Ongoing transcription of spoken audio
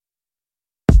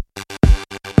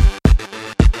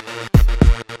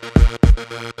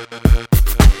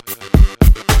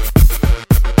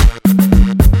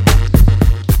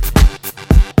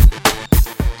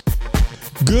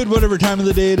whatever time of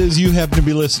the day it is you happen to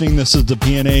be listening. This is the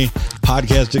PNA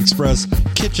Podcast Express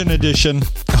Kitchen Edition.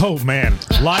 Oh, man.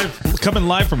 Coming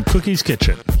live from Cookie's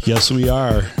Kitchen. Yes, we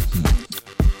are.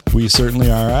 We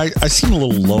certainly are. I seem a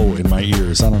little low in my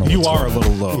ears. I don't know. You are a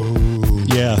little low.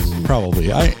 Yeah,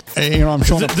 probably. I'm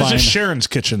showing up fine. This is Sharon's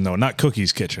kitchen, though, not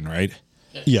Cookie's Kitchen, right?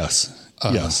 Yes.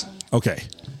 Yes. Okay.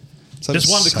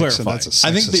 Just wanted to clarify.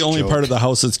 I think the only part of the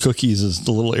house that's Cookies is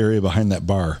the little area behind that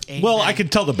bar. Well, I can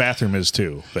tell the bathroom is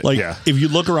too. But if you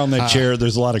look around that chair,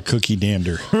 there's a lot of cookie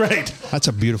dander. Right. That's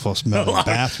a beautiful smell in the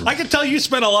bathroom. I can tell you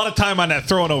spent a lot of time on that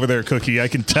throne over there, Cookie. I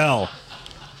can tell.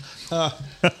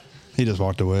 He just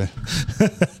walked away.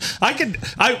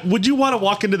 Would you want to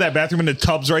walk into that bathroom in the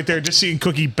tubs right there, just seeing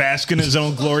Cookie bask in his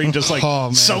own glory, just like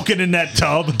soaking in that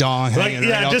tub? Dong hanging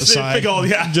right out the side. Big old,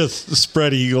 just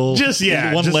spread eagle.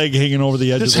 One leg hanging over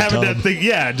the edge of the having tub. That thing,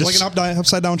 just like an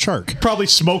upside down shark. Probably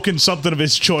smoking something of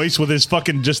his choice with his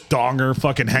fucking just donger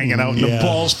fucking hanging out and the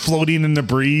balls floating in the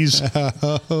breeze.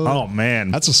 Oh, man.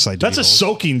 That's a sight. That's a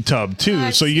soaking tub,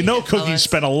 too. So you know Cookie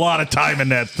spent a lot of time in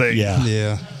that thing.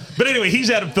 Yeah. But anyway, he's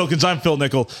Adam Filkins. I'm Phil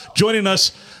Nickel. Joining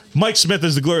us, Mike Smith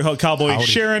is the Glory Hole Cowboy. Howdy.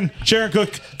 Sharon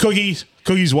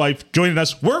Cookie's wife, joining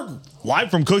us. We're live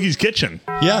from Cookie's Kitchen.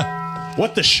 Yeah.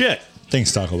 What the shit?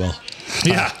 Thanks, Taco Bell.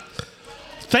 Yeah.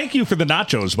 Thank you for the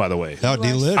nachos, by the way. Oh,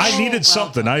 delicious. I needed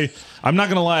something. I'm not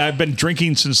going to lie. I've been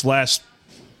drinking since last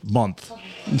month.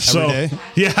 So, Every day?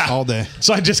 Yeah. All day.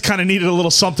 So I just kind of needed a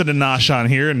little something to nosh on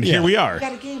here, and here we are. We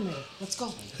got a game ready. Let's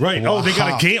go. Right. Wow. Oh, they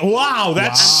got a game. Wow,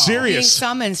 that's serious. Being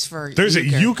summons for There's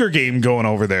euchre. a euchre game going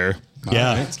over there.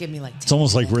 Yeah. Let's give me like 10. It's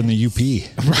almost like we're in the UP.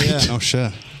 Right. Yeah, no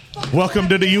shit. Welcome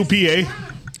to the UPA.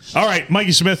 All right,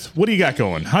 Mikey Smith, what do you got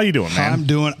going? How you doing, man? I'm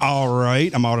doing all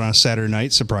right. I'm out on a Saturday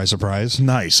night. Surprise, surprise.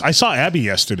 Nice. I saw Abby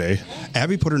yesterday.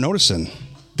 Abby put her notice in.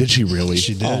 Did she really?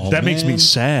 She did. Oh, that makes me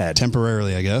sad.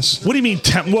 Temporarily, I guess. What do you mean?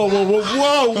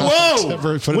 Whoa.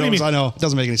 Temporary What do you mean? I know. It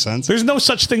doesn't make any sense. There's no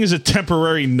such thing as a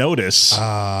temporary notice.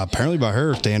 Apparently, by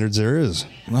her standards, there is.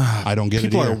 I don't get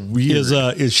People it are either.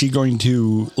 weird. Is she going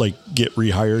to get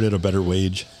rehired at a better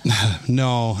wage?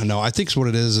 No. I think what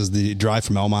it is the drive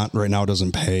from Elmont right now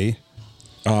doesn't pay.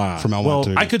 From Elmont well,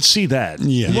 to I could see that.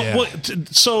 Yeah.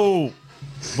 So,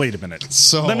 wait a minute.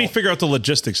 So- let me figure out the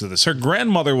logistics of this. Her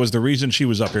grandmother was the reason she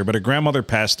was up here, but her grandmother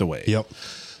passed away. Yep.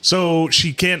 So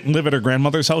she can't live at her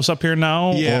grandmother's house up here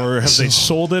now, or have they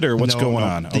sold it, or what's going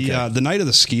on? The night of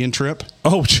the skiing trip,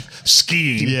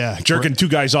 skiing. Yeah. Jerking two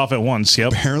guys off at once.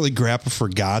 Yep. apparently Grandpa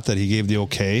forgot that he gave the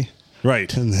okay,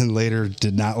 Right. and then later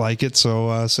did not like it,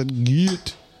 so said,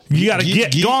 "Get." You got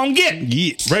to go on,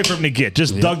 get. Right from the get.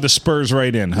 Just dug the spurs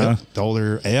right in, huh? Told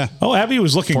her, yeah. Oh, Abby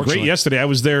was looking great Fortunately. yesterday. I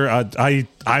was there.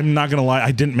 I'm not going to lie.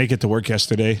 I didn't make it to work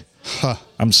yesterday.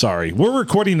 I'm sorry. We're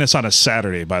recording this on a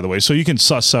Saturday, by the way, so you can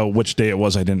suss out which day it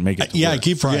was I didn't make it to Yeah, work. I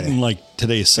keep forgetting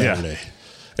today's Saturday.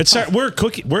 We're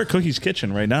at Cookie's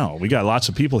Kitchen right now. We got lots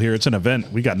of people here. It's an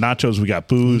event. We got nachos. We got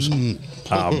booze. A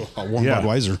warm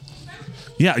Budweiser.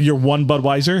 Yeah, you're one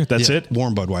Budweiser. That's Yeah, it?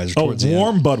 warm Budweiser. Oh, towards the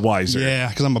warm end. Budweiser. Yeah,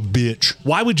 because I'm a bitch.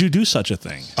 Why would you do such a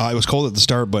thing? It was cold at the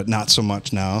start, but not so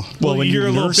much now. Well, when you're you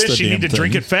a little nurse the bitch. You need damn to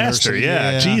drink thing. it faster. Nurse it,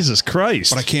 Yeah, yeah. Jesus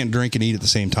Christ. But I can't drink and eat at the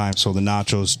same time, so the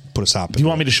nachos put a stop. Do you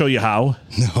want me to show you how?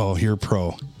 No, you're a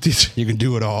pro. You can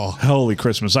do it all. Holy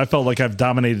Christmas. I felt like I've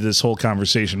dominated this whole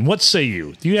conversation. What say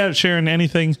you? Do you have, Sharon,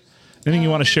 anything you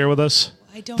want to share with us?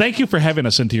 I don't. Thank you for having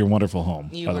us into your wonderful home,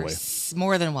 You by the are way.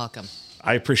 more than welcome.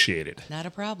 I appreciate it. Not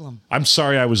a problem. I'm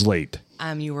sorry I was late.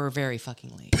 You were very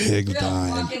fucking late. Big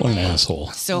time. What an asshole.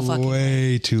 So fucking.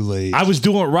 Way too late. I was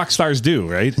doing what rock stars do,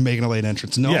 right? Making a late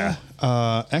entrance. No. Yeah.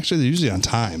 Actually, they're usually on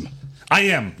time. I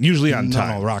am usually on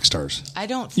time. No, rock stars. I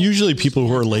don't. Think Usually he's people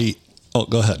who are usually late. Oh,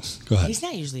 go ahead. He's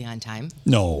not usually on time.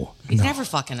 No. He's never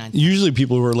fucking on time. Usually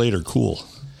people who are late are cool.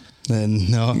 Then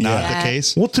no, not Yeah. the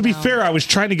case. Well, to be fair, I was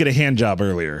trying to get a hand job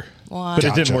earlier, Well, but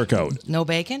it didn't Gotcha. work out. No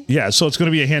bacon? Yeah, so it's going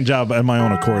to be a hand job on my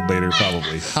own accord later,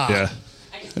 probably. Yeah.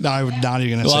 I would not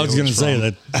even. Well, I was going to say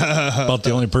that about the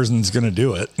only person that's going to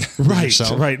do it. Right,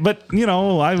 yourself. right. But,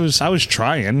 I was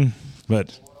trying,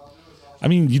 but I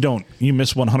mean, you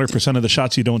miss 100% of the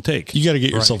shots you don't take. You got to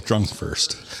get yourself drunk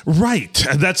first. Right.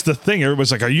 And that's the thing.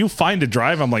 Everybody's like, "Are you fine to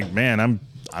drive?" I'm like, "Man,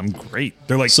 I'm great."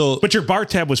 They're like, "But your bar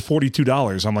tab was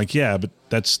 $42." I'm like, "Yeah, but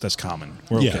that's common.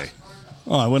 We're okay.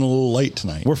 Oh, I went a little late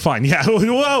tonight. We're fine." Yeah.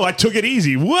 Whoa, I took it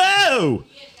easy. Whoa.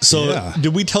 So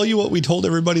did we tell you what we told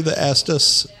everybody that asked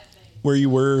us where you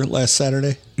were last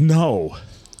Saturday? No.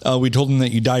 We told them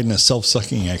that you died in a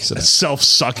self-sucking accident.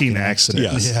 Self-sucking accident.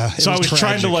 Yes. Yeah. So I was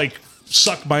trying to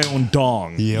suck my own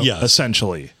dong. Yep. Yes.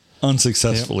 Essentially.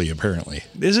 unsuccessfully, apparently.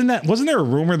 Wasn't there a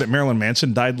rumor that Marilyn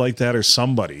Manson died like that, or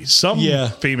some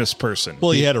famous person?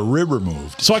 Well, he had a rib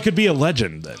removed, so I could be a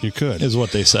legend then. You could. is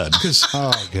what they said.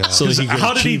 Oh, God. So he could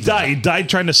How did he achieve die? that. He died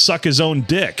trying to suck his own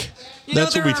dick.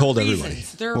 That's what we told reasons. everybody.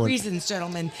 There are reasons,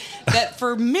 gentlemen, that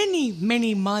for many,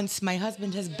 many months, my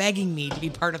husband has begging me to be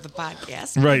part of the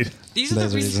podcast. Right. These are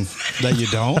There's the a reasons. reason that you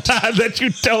don't. That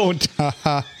you don't.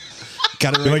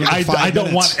 Got it. Like, I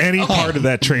don't want any part of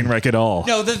that train wreck at all.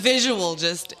 No, the visual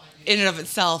just in and of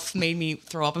itself made me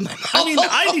throw up in my mouth. I mean,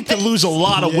 I need to lose a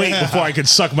lot of weight before I can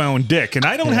suck my own dick, and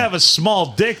I don't have a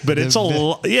small dick, but it's a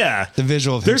lot. Yeah, the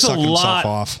visual of him sucking himself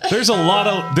off. There's a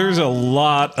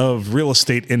lot of real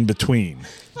estate in between.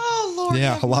 Oh, Lord.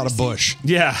 Yeah, have a lot of mercy. bush.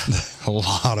 Yeah, A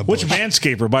lot of which bush.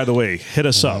 Manscaper, by the way, hit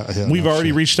us up. yeah, We've no already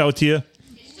shit. reached out to you.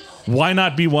 Why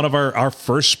not be one of our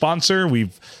first sponsor?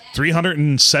 We've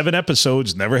 307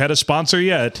 episodes, never had a sponsor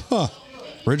yet. Huh.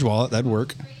 Ridge Wallet, that'd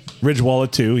work. Ridge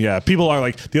Wallet too, yeah. People are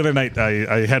like, the other night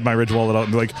I had my Ridge Wallet out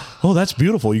and they're like, oh, that's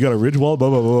beautiful. You got a Ridge Wallet, blah,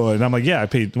 blah, blah. And I'm like, yeah, I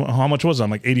paid, how much was it?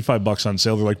 I'm like, $85 on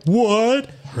sale. They're like, what?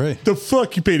 Right. The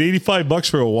fuck? You paid $85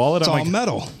 for a wallet? It's I'm all like,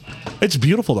 metal. it's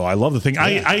beautiful though. I love the thing.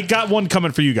 I got one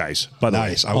coming for you guys, by the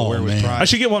Nice. way. I will wear it with man. pride. I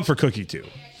should get one for Cookie too.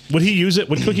 Would he use it?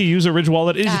 Would Cookie use a Ridge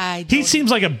Wallet? I He don't- seems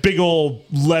like a big old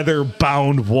leather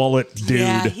bound wallet dude.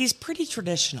 Yeah, he's pretty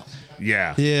traditional.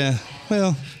 Yeah. Yeah.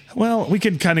 Well, we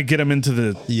can kind of get him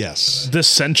into Yes. this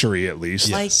century at least.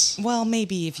 Yes. Like, well,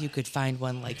 maybe if you could find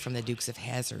one like from the Dukes of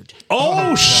Hazzard.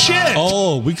 Oh, shit!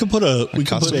 Oh, we could put a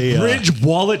custom Ridge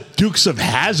Wallet Dukes of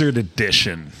Hazzard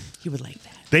edition. You would like that.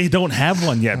 They don't have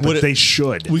one yet, but Would it- they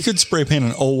should. we could spray paint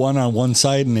an 01 on one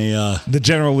side and a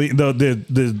The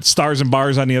the stars and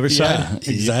bars on the other side.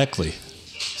 exactly.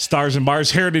 Stars and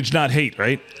bars, heritage, not hate,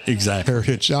 right? Exactly.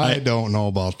 Heritage. I don't know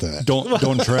about that.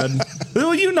 Don't tread.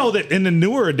 Well, you know that in the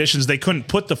newer editions they couldn't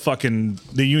put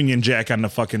the Union Jack on the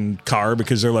fucking car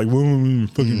because they're like, whoa,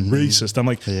 fucking racist. I'm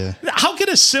like, Yeah. how can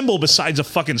a symbol besides a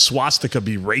fucking swastika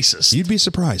be racist? You'd be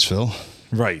surprised, Phil.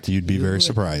 Right. You'd be very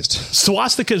surprised.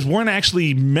 Swastikas weren't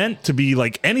actually meant to be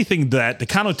like anything that the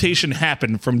connotation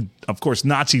happened from, of course,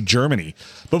 Nazi Germany.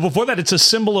 But before that, it's a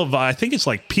symbol of, I think it's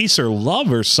like peace or love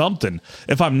or something,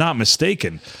 if I'm not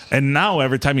mistaken. And now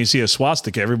every time you see a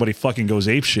swastika, everybody fucking goes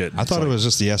apeshit. I thought it was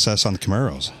just the SS on the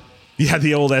Camaros. Yeah,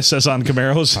 the old SS on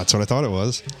Camaros. That's what I thought it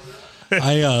was.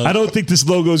 I don't think this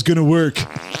logo's going to work.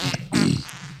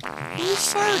 Who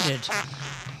farted?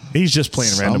 He's just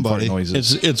playing random fart Somebody.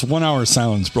 noises. It's 1 hour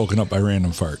sounds broken up by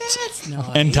random farts That's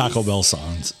nice. and Taco Bell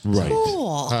sounds. Right.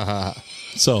 Cool.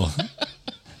 So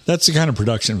that's the kind of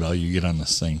production value you get on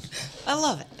this thing. I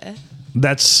love it.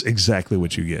 That's exactly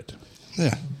what you get.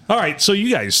 Yeah. All right, so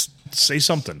you guys say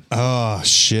something. Oh,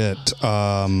 shit.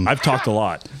 I've talked a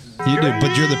lot, You do,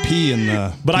 but you're the P in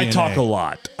the. but I P&A. talk a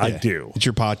lot. I Yeah. do. It's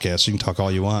your podcast. You can talk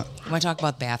all you want. You want to talk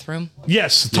about bathroom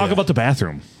Yes, talk Yeah. about the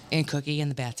bathroom. and Cookie in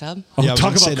the bathtub? Oh, Yeah, I was talk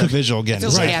gonna say about the Cookie. visual again.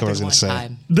 Feels like Exactly what I was happened going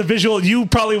one to say. time. The visual, you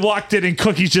probably walked in and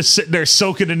Cookie's just sitting there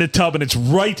soaking in the tub, and it's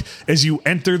right as you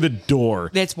enter the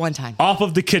door That's one time. off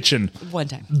of the kitchen. One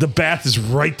time. The bath is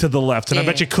right to the left, and I Yeah.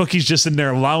 bet you Cookie's just in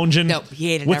there lounging. No, he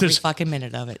hated with every his fucking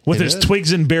minute of it. with He his did.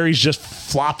 twigs and berries just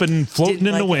flopping, floating Didn't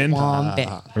in the like it wind. one bit.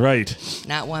 Right.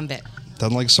 Not one bit.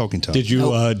 Doesn't like soaking tub. Did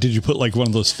you put like one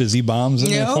of those fizzy bombs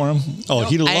in there Nope. for him? Oh, Nope.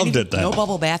 he I didn't loved even- it then. No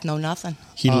bubble bath, no nothing.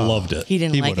 He loved it. He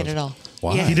didn't He like would've. it at all.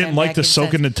 Wow. Yeah, He didn't like the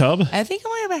soak in the tub? I think it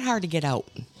might have been hard to get out.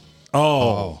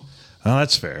 Oh,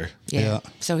 that's fair. Yeah.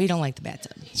 So he don't like the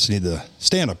bathtub. Just need the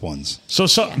stand-up ones. So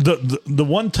the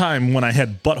one time when I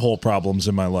had butthole problems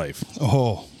in my life,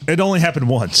 Oh, it only happened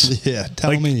once. yeah.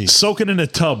 Tell Like me. soaking in a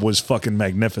tub was fucking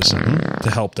magnificent to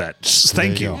help that.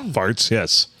 Thank There you, you farts.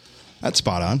 Yes. That's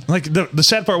spot on. Like the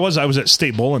sad part was I was at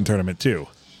state bowling tournament too,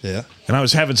 Yeah. and I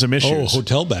was having some Oh, issues.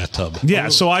 hotel bathtub. Yeah,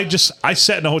 so I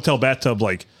sat in a hotel bathtub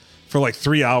for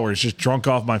 3 hours, just drunk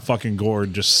off my fucking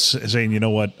gourd, just saying, you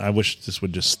know what, I wish this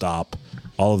would just stop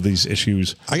all of these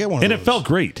issues. I got one of and those. it felt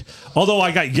great. Although I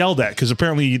got yelled at because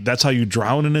apparently that's how you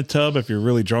drown in a tub if you're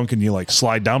really drunk and you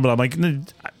slide down. But I'm like,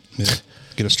 Yeah.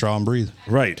 Get a straw and breathe.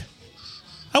 right.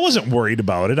 I wasn't worried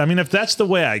about it. I mean, if that's the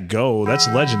way I go, that's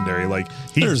legendary.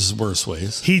 There's worse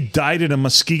ways. He died in a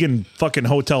Muskegon fucking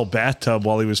hotel bathtub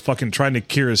while he was fucking trying to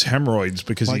cure his hemorrhoids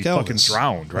because Like he fucking Elvis.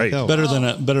 drowned, right?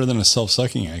 Elvis. Better than a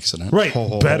self-sucking accident. Right. Ho,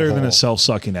 ho, Better ho, than ho. a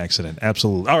self-sucking accident.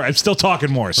 Absolutely. All right. I'm still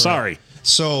talking more. Sorry.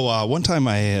 So one time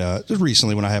just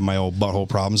recently when I had my old butthole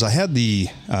problems, I had the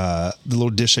little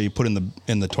dish that you put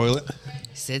in the toilet.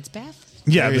 Sid's bath?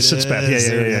 Yeah, There the it sits bath. is, Yeah.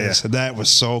 there it is. That was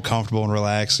so comfortable and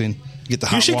relaxing. Get the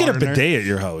hot You should get a water in there. bidet at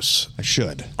your house. I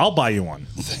should. I'll buy you one.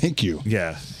 Thank you.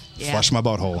 Yeah. Yeah. Flush my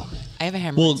butthole. I have a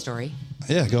hemorrhoid Well- story.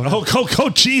 Yeah, go ahead. Oh,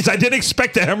 geez, I didn't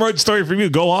expect a hemorrhoid story from you.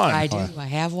 Go on. I do. I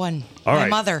have one. All My right.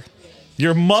 mother.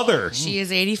 Your mother. She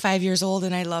is 85 years old,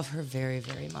 and I love her very,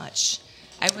 very much.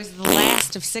 I was the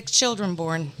last of 6 children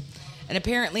born, and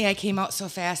apparently I came out so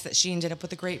fast that she ended up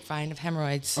with a grapevine of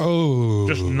hemorrhoids. Oh,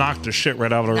 Just knocked the shit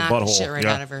right out of her Knocked the butthole. shit right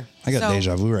out of her. I got So,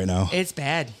 deja vu right now. It's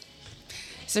bad.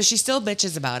 So she still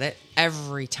bitches about it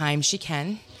every time she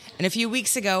can. And a few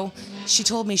weeks ago, she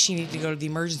told me she needed to go to the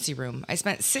emergency room. I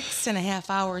spent 6.5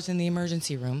 hours in the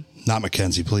emergency room. Not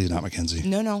Mackenzie, please, not Mackenzie.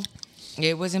 No.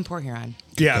 It was in Port Huron.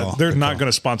 Yeah, call. they're Good not call. going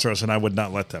to sponsor us, and I would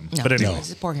not let them. No, But anyway. it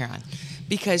was Port Huron.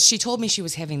 Because she told me she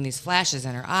was having these flashes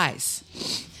in her eyes.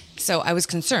 So I was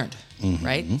concerned,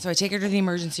 right? So I take her to the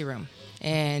emergency room.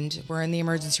 And we're in the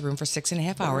emergency room for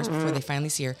 6.5 hours before they finally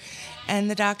see her. And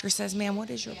the doctor says, "Ma'am,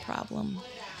 what is your problem?"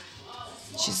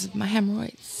 She says, "My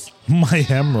hemorrhoids. My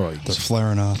hemorrhoids. They're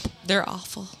flaring up. They're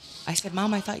awful." I said,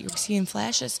 "Mom, I thought you were seeing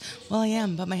flashes." "Well, I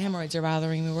am, but my hemorrhoids are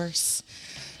bothering me worse."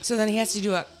 So then he has to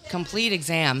do a complete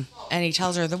exam. And he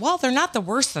tells her that, well, they're not the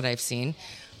worst that I've seen,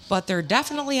 but there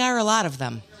definitely are a lot of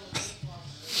them.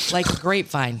 Like a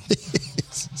grapevine.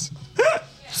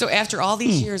 So after all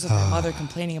these years of her mother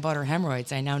complaining about her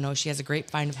hemorrhoids, I now know she has a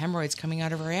grapevine of hemorrhoids coming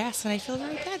out of her ass, and I feel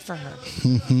very bad for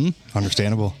her.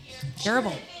 Understandable.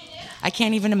 Terrible. I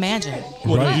can't even imagine.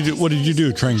 What did you do? What did you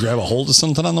do? Try and grab a hold of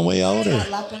something on the way out, or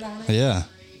Yeah.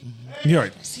 You're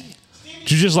right.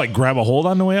 Did you just like grab a hold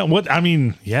on the way out? What? I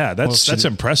mean, yeah, that's Well,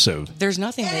 impressive. There's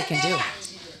nothing they can do.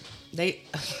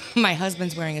 My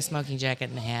husband's wearing a smoking jacket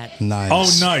and a hat.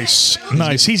 Nice. Oh,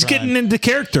 nice. He's getting into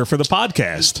character for the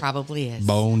podcast. Probably is.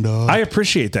 Boned up. I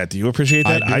appreciate that. Do you appreciate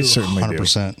that? I certainly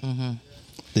 100%. Mm-hmm.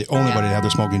 The only body to have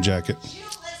their smoking jacket.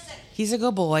 He's a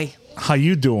good boy. do. How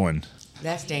you doing?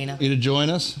 That's Dana. You to join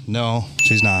us? No,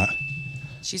 she's not.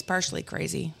 She's partially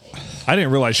crazy. I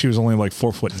didn't realize she was only like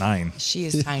 4'9". She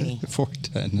is tiny.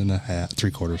 4'10 and a half,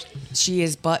 3/4. She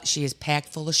is packed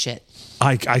full of shit.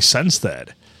 I sense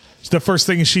that. The first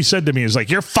thing she said to me is like,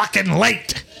 "You're fucking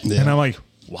late," Yeah. and I'm like,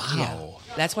 "Wow."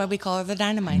 Yeah. That's why we call her the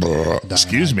dynamite.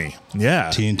 Excuse me. Yeah.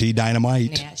 TNT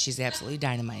Dynamite. Yeah, she's absolutely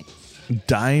dynamite.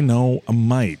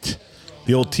 Dynamite.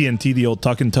 The old TNT, the old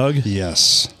tuck and tug.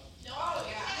 Yes.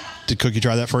 Did Cookie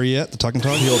try that for you yet? The tuck and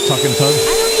tug? The old tuck and tug. I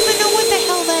don't even know what the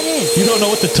hell that is. You don't know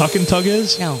what the tuck and tug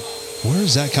is? No. Where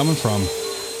is that coming from?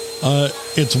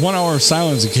 it's 1 hour of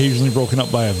silence, occasionally broken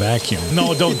up by a vacuum.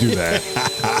 No, don't do that.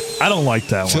 I don't like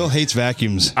that Phil one. hates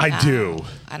vacuums. I do.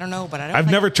 I don't know, but I don't I've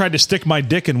like never tried to stick my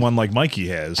dick in one like Mikey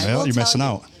has. I Well, will you're tell missing you,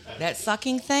 out. That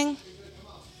sucking thing,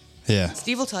 Yeah.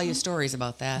 Steve will tell you stories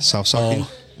about that. Self-sucking.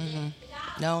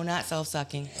 No, not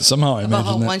self-sucking. Somehow I About how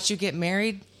imagine that. once you get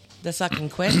married, the sucking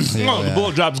quits. Yeah, No, the yeah.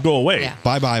 blowjobs go away. Yeah.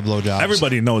 Bye-bye blowjobs.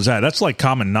 Everybody knows that. That's like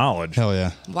common knowledge. Hell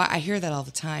yeah. Why I hear that all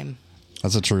the time.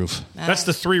 That's the truth. That's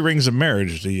the 3 rings of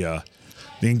marriage: the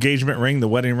engagement ring, the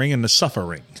wedding ring, and the suffer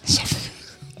ring.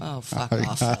 Oh, fuck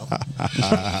off, Phil.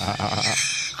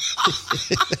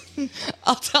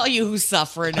 I'll tell you who's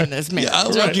suffering in this marriage.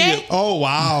 what'd you Okay? get? Oh,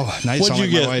 wow. Nice. What'd you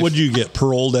get? What'd you get?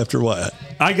 Paroled after what?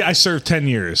 I served 10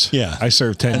 years. Yeah. I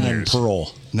served 10 And then years.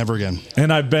 parole. Never again.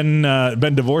 And I've been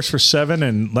divorced for 7,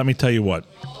 and let me tell you what,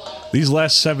 these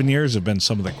last 7 years have been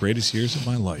some of the greatest years of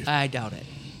my life. I doubt it.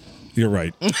 You're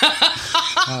right.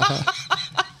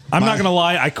 I'm not gonna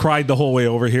lie, I cried the whole way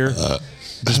over here,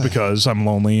 just because I'm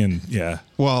lonely and yeah.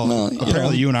 Well,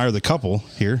 apparently you and I are the couple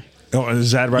here. Oh,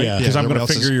 is that right? Yeah. Because I'm everybody gonna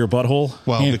else finger is- your butthole.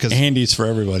 Well, because handies for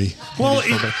everybody. Well,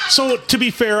 so to be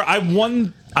fair, I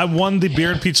won the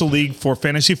Beer and Pizza League for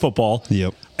fantasy football.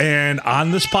 Yep. And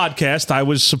on this podcast, I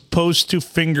was supposed to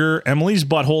finger Emily's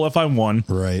butthole if I won.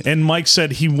 Right. And Mike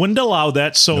said he wouldn't allow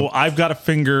that, so I've got to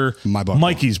finger My butthole.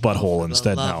 Mikey's butthole The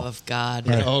instead love now. of God.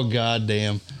 oh god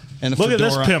damn. And the Look at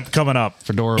this fedora- pimp coming up.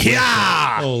 Fedora.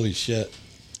 Yeah, Holy shit.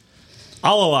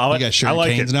 I'll allow it. You got sugar I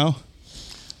like canes it. now?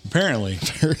 Apparently.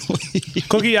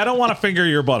 Cookie, I don't want to finger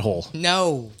your butthole.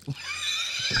 No.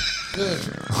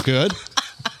 Good.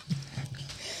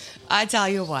 I tell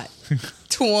you what.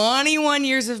 21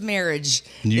 years of marriage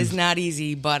You- is not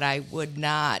easy, but I would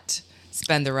not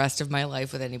spend the rest of my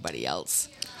life with anybody else.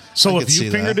 So I have could see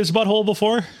you fingered that. his butthole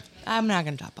before? I'm not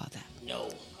going to talk about that. No.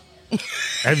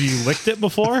 Have you licked it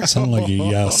before? Sound like a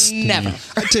yes. Never.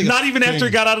 I take Not even after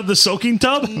it got out of the soaking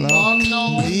tub?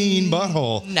 mean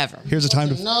butthole. Never. Here's a time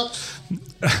to.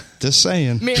 Just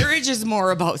saying. Marriage is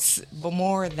more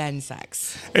than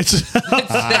sex. It's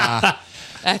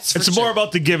That's for it's sure. more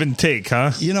about the give and take,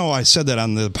 huh? You know, I said that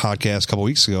on the podcast a couple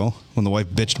weeks ago when the wife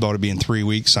bitched about it being 3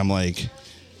 weeks. I'm like,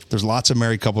 there's lots of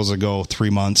married couples that go 3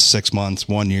 months, 6 months,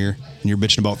 1 year, and you're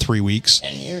bitching about 3 weeks.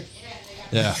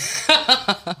 Yeah.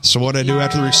 So what I do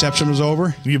after the reception was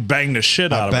over? You banged the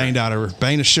shit out of Banged her.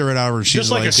 the shit right out of her. She's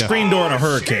Just like a screen door in a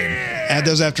hurricane. That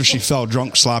was after she fell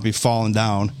drunk, sloppy, falling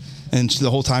down. And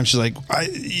the whole time she's like,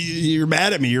 "You're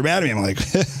mad at me. You're mad at me." I'm like,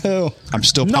 "I'm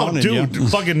still No, pounding dude, you."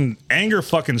 fucking anger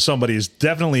fucking somebody is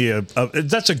definitely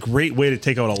that's a great way to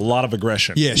take out a lot of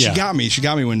aggression. Yeah, she Yeah. got me. She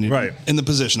got me when Right. in the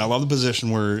position. I love the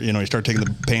position where you start taking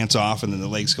the pants off and then the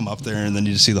legs come up there and then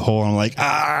you just see the hole. And I'm like,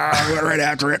 I went right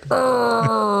after it.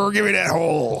 Give me that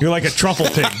hole. You're like a truffle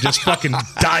pig, just fucking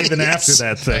diving after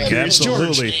that thing. Curious George.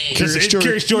 Absolutely. Curious George.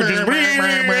 Curious George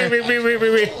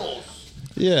is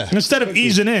Yeah. instead of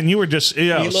easing in, you were just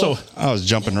So I was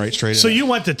jumping right straight. so in. you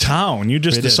went to town. You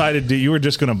just We did. decided that you were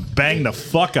just going to bang the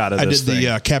fuck out of I this did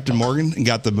thing. the Captain Morgan and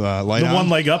got the light The on. one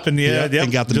leg up in the air,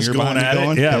 and got the just mirror going behind at me it.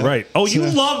 going. Yeah, right. Oh, you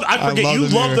Yeah. love. I forget. You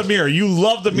love the mirror. You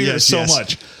love the mirror Yes, so yes.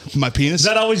 much. My penis.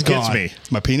 That always gets gone. me.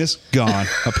 My penis gone.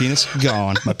 My penis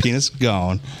gone. My penis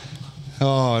gone.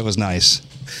 Oh, it was nice.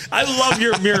 I love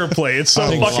your mirror play. It's so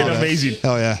I fucking love it. amazing.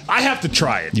 Hell yeah. I have to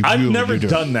try it. You I've really never do.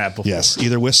 done that before. Yes,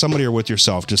 either with somebody or with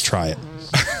yourself. Just try it.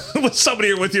 With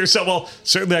somebody or with yourself. Well,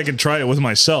 certainly I can try it with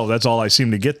myself. That's all I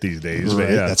seem to get these days. But Right.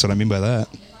 yeah. That's what I mean by that.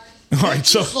 All right.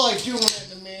 So, Just like doing it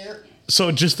in the mirror.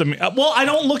 so just the well, I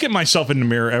don't look at myself in the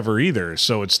mirror ever either.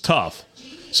 So it's tough.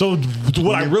 So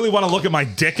would I really want to look at my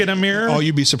dick in a mirror? Oh,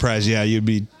 you'd be surprised. Yeah, you'd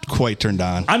be quite turned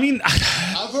on. I mean,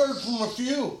 I've heard from a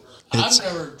few. I've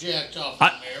never jacked off in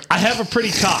the mirror. I have a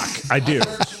pretty cock. I do. I've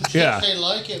heard some shit Yeah. they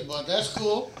like it, but that's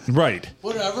cool. Right.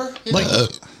 Whatever. Like,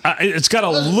 It's got a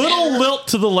Doesn't little matter. lilt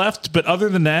to the left, but other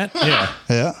than that, yeah.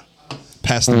 yeah,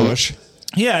 past the bush.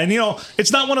 Yeah, and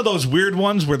it's not one of those weird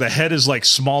ones where the head is like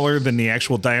smaller than the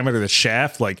actual diameter of the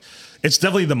shaft. Like, it's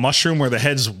definitely the mushroom where the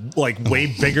head's like way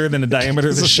bigger than the diameter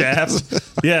of the shaft.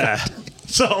 Yeah.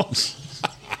 So,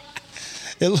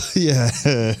 Yeah.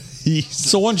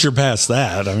 So once you're past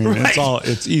that, I mean, Right.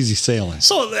 it's easy sailing.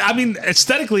 I mean,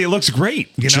 aesthetically, it looks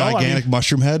great. You know, I Gigantic mean,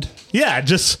 mushroom head. yeah,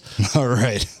 just All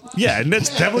right. yeah, and that's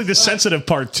definitely the sensitive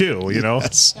part too. You know,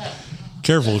 That's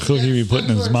Careful, Cookie be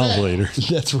putting in his mouth later.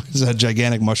 that's where that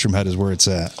gigantic mushroom head is where it's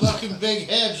at. Fucking big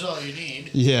head's all you need.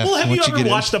 Yeah. Well, have you once ever get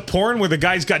in- watched a porn where the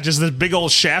guy's got just this big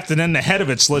old shaft and then the head of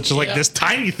it's just like Yeah. this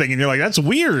tiny thing, and you're like, that's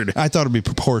weird. I thought it'd be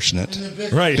proportionate. And the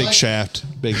big, Right. Big shaft,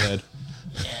 big head.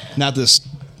 Not this.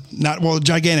 Not well.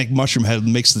 Gigantic mushroom head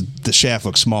makes the shaft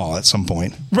look small at some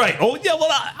point. Right. Oh, yeah. Well,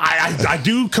 I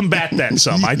do combat that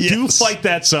some. I do Yes. fight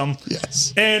that some.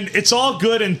 Yes. And it's all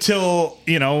good until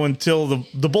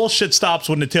the bullshit stops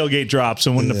when the tailgate drops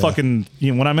and when the Yeah. fucking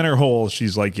when I'm in her hole,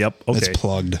 she's like, "Yep, okay, It's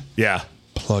plugged. yeah."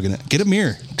 Plugging it. Get a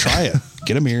mirror. Try it.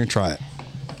 Get a mirror and try it.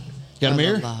 Got a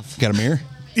mirror? love. Got a mirror?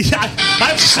 Yeah, I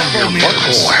have several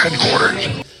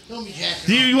mirrors. Don't be jacking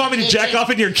Do you want me to jack off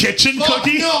in your kitchen, Fuck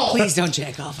Cookie? no. Please don't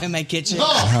jack off in my kitchen. No.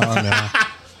 Oh no.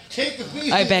 Take the piece.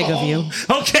 I beg of you.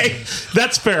 Okay,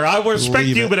 that's fair. I would respect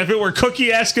Leave you, it. but if it were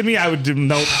Cookie asking me, I would do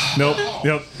nope.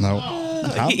 No.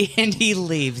 And he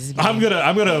leaves. I'm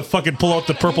gonna fucking pull out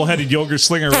the purple-headed yogurt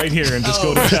slinger right here and just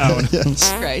go to town.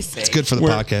 Christ's sake. It's good for the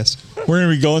podcast. We're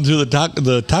gonna be going through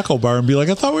the taco bar and be like,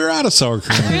 I thought we were out of sour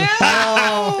cream.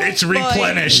 It's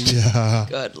replenished.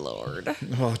 Good Lord.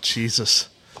 Oh Jesus.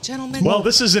 Gentlemen. Well,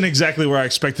 this isn't exactly where I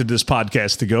expected this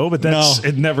podcast to go, but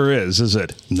it never is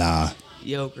it? Nah.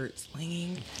 Yogurt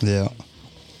slinging. Yeah.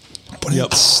 But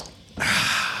it's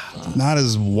not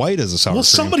as white as a sour Will cream.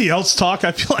 somebody else talk?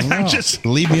 I feel like I'm just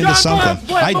Lead me into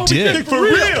something. I did. For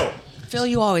real. Phil,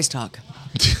 you always talk.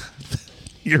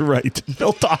 You're right.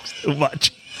 Phil talks too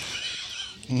much.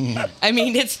 I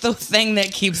mean, it's the thing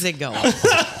that keeps it going.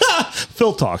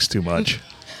 Phil talks too much.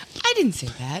 I didn't say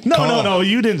that. No.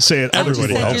 You didn't say it. I just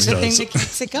Everybody said else you're the thing does. that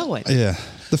keeps it going. Yeah.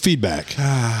 The feedback.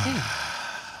 And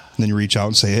then you reach out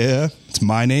and say, yeah, it's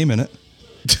my name in it.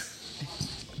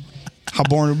 How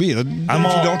boring it would be. If you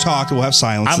don't talk, we'll have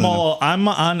silence. I'm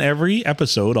on every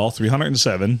episode, all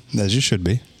 307. As you should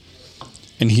be.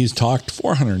 And he's talked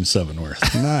 407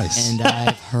 worth. Nice. And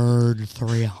I've heard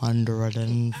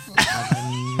 307.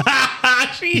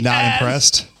 Not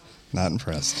impressed. Not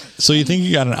impressed. So you think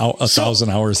you got 1,000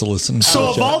 hours to listen?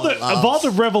 So of all the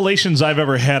revelations I've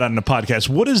ever had on the podcast,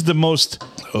 what is the most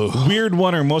weird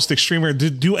one or most extreme? Or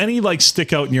do any like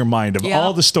stick out in your mind of Yeah.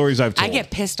 all the stories I've told? I get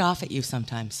pissed off at you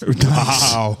sometimes.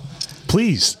 Wow.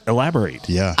 Please elaborate.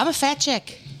 Yeah. I'm a fat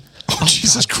chick. Oh,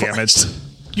 Jesus Damn Christ. it!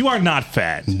 You are not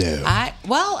fat. No.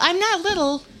 I'm not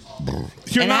little.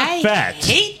 You're and not I fat.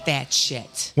 hate that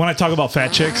shit. When I talk about fat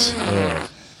chicks,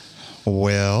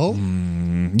 Well,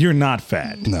 you're not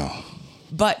fat. no.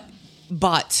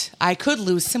 But I could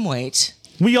lose some weight.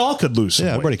 We all could lose some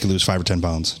Yeah, weight. everybody could lose 5 or 10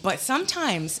 pounds. But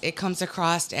sometimes it comes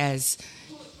across as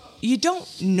You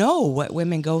don't know what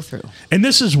women go through. And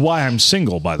this is why I'm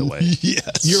single, by the way.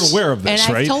 Yes. You're aware of this, And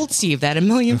I've right? told Steve that a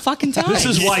million fucking times. This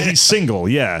is why he's single,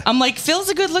 yeah. I'm like, Phil's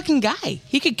a good looking guy.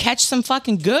 He could catch some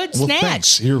fucking good Well, snatch.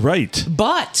 thanks. You're right.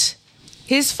 But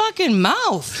his fucking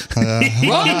mouth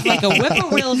runs like a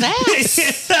whippoorwill's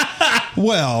ass.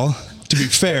 Well, to be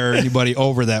fair, anybody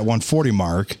over that 140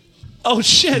 mark Oh,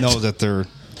 shit. knows that they're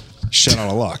shit out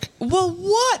of luck. Well,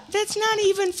 what? That's not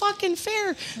even fucking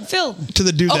fair. Phil. To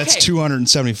the dude that's Okay.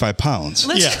 275 pounds.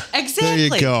 Listen, Yeah. exactly.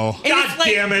 There you go. And God it's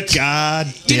like, damn it.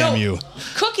 God damn you.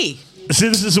 Cookie. See,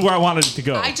 this is where I wanted it to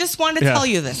go. I just wanted to Yeah. tell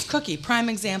you this. Cookie, prime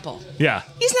example. Yeah.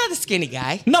 He's not a skinny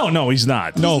guy. No, he's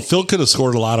not. No, Phil could have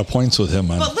scored a lot of points with him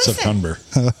on But listen. September.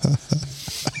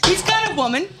 He's got a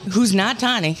woman who's not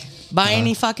tiny by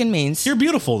any fucking means. You're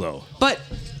beautiful, though. But,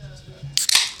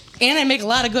 and I make a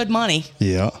lot of good money.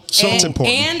 Yeah. So it's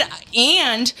important.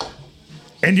 And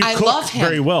And you I cook love him.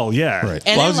 very well, yeah. Right.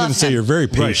 And Well, I I was going love to say him. you're very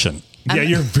patient. Yeah,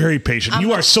 you're very patient.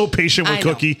 You are so patient with I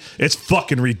know. Cookie. It's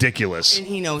fucking ridiculous. And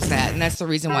he knows that, and that's the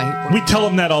reason why We tell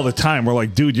him that all the time. We're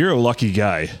like, dude, you're a lucky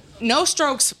guy. no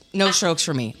strokes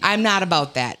for me. I'm not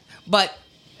about that. But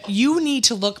you need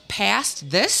to look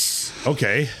past this,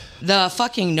 Okay. the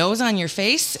fucking nose on your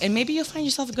face, and maybe you'll find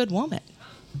yourself a good woman.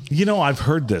 You know, I've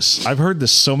heard this. I've heard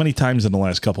this so many times in the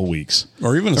last couple weeks.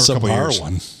 Or even a Or a couple subpar years.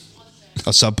 one.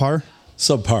 A subpar?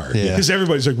 Subpar. Yeah. Because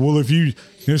everybody's like, well,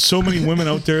 there's so many women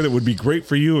out there that would be great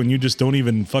for you, and you just don't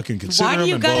even fucking consider Why do them.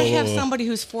 you and gotta blah, blah, have blah. somebody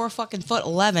who's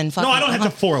 4'11"? No, I don't have to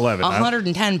 4'11".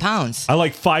 110 pounds. I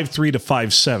like 5'3" to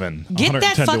 5'7". Get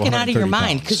that 110 to fucking out of your 130 mind,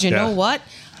 pounds. because you Yeah. know what?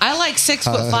 I like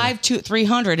 6'5",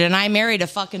 300, and I married a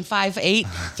fucking 5'8",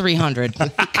 300.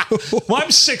 Well, I'm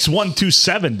 6'1",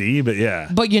 270, but yeah.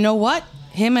 But you know what?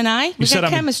 Him and I, we You said got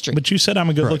I'm chemistry. but you said I'm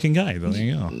a good-looking guy. There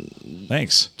you go.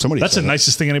 Thanks. That's said the it.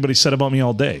 nicest thing anybody said about me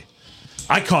all day.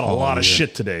 I caught a lot of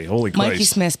shit today. Holy Mikey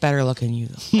Christ. Smith's better looking than you,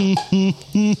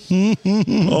 though.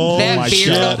 Oh That my beard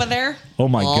God. over there. Oh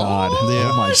my God.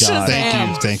 Oh my God.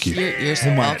 Shazam. Thank you. You're so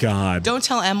Oh my welcome. God. Don't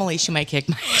tell Emily, she might kick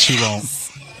my She won't.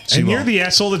 She And you're won't. the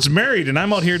asshole that's married, and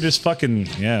I'm out here just fucking,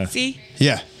 yeah. See?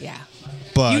 Yeah. Yeah.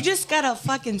 But You just gotta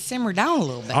fucking simmer down a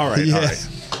little bit. All right, all yeah. right.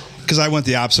 Because I went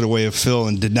the opposite way of Phil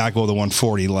and did not go the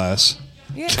 140 less.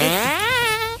 Yeah.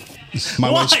 My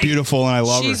wife's Why? beautiful and I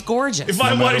love She's her. gorgeous. If my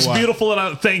No matter wife's what. beautiful,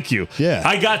 and thank you. Yeah.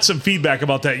 I got some feedback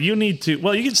about that. You need to,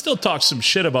 well, you can still talk some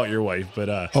shit about your wife, but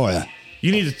Oh, yeah.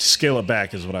 you need to scale it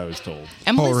back, is what I was told.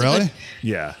 Emily's Oh, a really? good-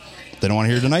 Yeah. They don't want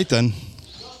to hear tonight then.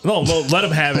 No, let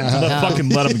him have it. Fucking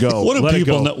let him go. What do Let it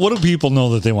people go. know? What do people know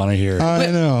that they want to hear? I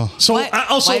know. So Wi- I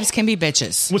also, wives can be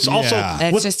bitches. what's also, Yeah.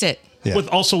 That's with, just it. Yeah.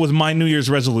 with my New Year's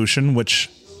resolution, which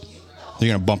You're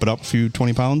going to bump it up a few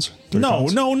 20 pounds? 30 no,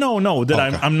 pounds? that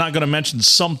Okay. I'm not going to mention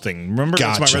something. Remember,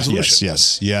 that's Gotcha. my resolution.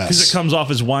 Yes. Because it comes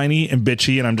off as whiny and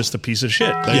bitchy, and I'm just a piece of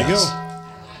shit. There you Yes. go.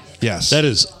 Yes. That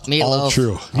is all Meatloaf.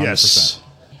 true. Yes.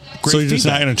 So you're just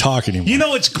feedback. not going to talk anymore. You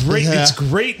know, it's great. Yeah. It's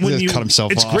great when He's you. cut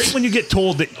himself It's off. great when you get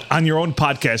told that on your own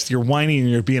podcast you're whiny and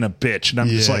you're being a bitch, and I'm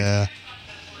just like, Yeah.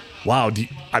 wow.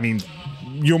 I mean,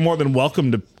 you're more than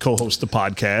welcome to co-host the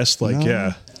podcast. Like,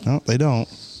 yeah, No, they don't.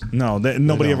 no,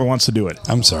 nobody don't. ever wants to do it.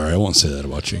 I'm sorry. I won't say that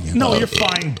about you again. No, you're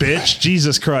fine, bitch.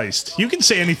 Jesus Christ, you can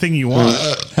say anything you want.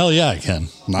 Hell yeah, I can.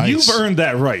 Nice. You've earned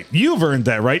that right. You've earned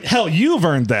that right. Hell, you've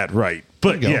earned that right.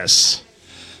 But There you go. yes.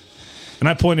 And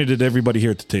I pointed at everybody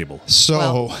here at the table. So,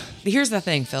 Well, here's the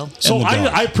thing, Phil. So And the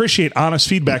dog. I appreciate honest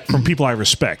feedback from people I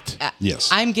respect. yes.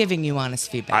 I'm giving you honest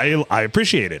feedback. I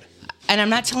appreciate it. And I'm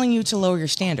not telling you to lower your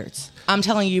standards. I'm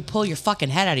telling you pull your fucking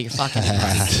head out of your fucking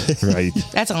ass. Right.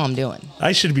 That's all I'm doing.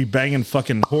 I should be banging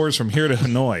fucking whores from here to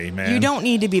Hanoi, man. You don't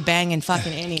need to be banging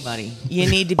fucking anybody. You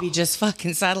need to be just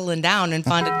fucking settling down and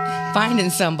finding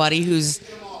somebody who's,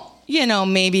 you know,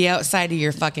 maybe outside of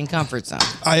your fucking comfort zone,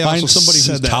 I Find also somebody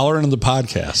said who's that. tolerant of the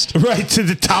podcast. Right,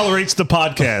 that tolerates the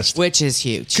podcast. which is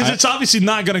huge. Because it's obviously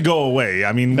not going to go away.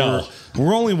 I mean, No.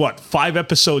 we're only, 5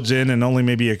 episodes in and only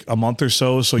maybe a month or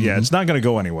so. So, yeah, it's not going to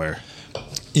go anywhere.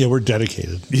 Yeah, we're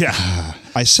dedicated. Yeah.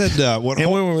 I said what?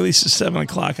 And we will release at 7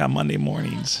 o'clock on Monday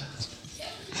mornings.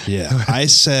 Yeah. I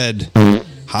said,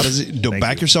 how does it? Don't Thank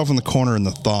back you. yourself in the corner in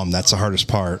the thumb. That's the hardest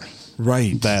part.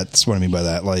 Right. That's what I mean by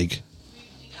that. Like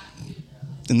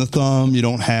in the thumb, you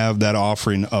don't have that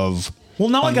offering of Well,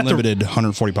 now I got the- unlimited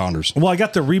 140 pounders. Well, I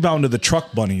got the rebound of the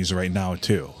truck bunnies right now,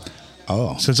 too.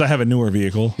 Oh, Since I have a newer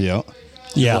vehicle. yeah.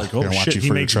 Yeah. Like, oh, Gonna watch shit, you he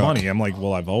for your makes truck. money. I'm like,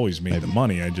 well, I've always made the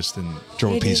money. I just didn't.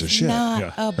 Drove a It piece is of shit. not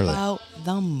Yeah. about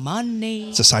the money.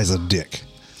 It's the size of a dick.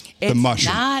 It's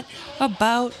mushroom. not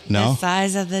about No? the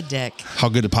size of the dick. How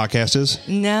good the podcast is?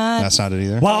 No. That's not it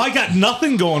either. Wow, I got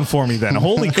nothing going for me then.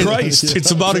 Holy Christ.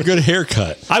 It's about a good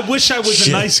haircut. I wish I was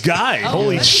a nice guy. Holy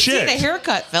Let me see the shit.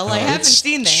 haircut, Phil. I haven't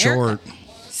seen the short, haircut.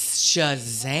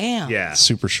 Shazam. Yeah.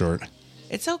 super short.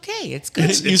 It's okay. It's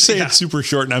good. You say yeah. it's super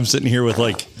short, and I'm sitting here with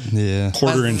like Yeah.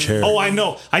 quarter-inch hair. Oh, I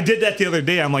know. I did that the other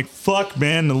day. I'm like, fuck,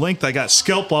 man, the length. I got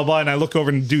scalp, blah, blah. And I look over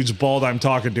and the dude's bald I'm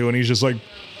talking to, and he's just like,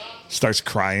 starts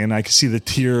crying. I can see the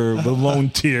tear, the lone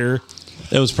tear.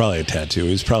 That was probably a tattoo.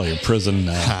 He was probably a prison,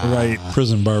 Right.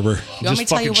 prison barber. You want me Just to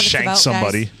tell you fucking what it's shank about,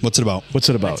 somebody. guys? What's it about? What's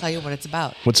it I'll about? tell you what it's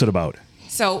about. What's it about?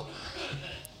 So,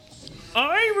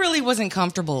 I really wasn't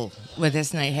comfortable with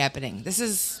this night happening. This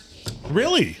is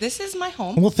Really? my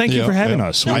home. Well, thank you Yeah, for having yeah.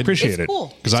 us. We No, appreciate it's it.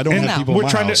 cool. Because I don't And have people in we're my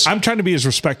trying house. to. I'm trying to be as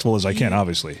respectful as I can.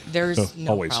 Obviously, There's So,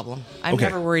 no always. problem. I'm Okay.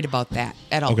 never worried about that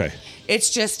at all. Okay. It's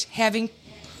just having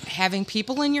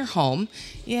people in your home.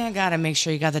 Yeah, gotta make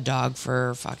sure you got the dog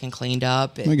fur fucking cleaned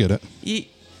up. I get it.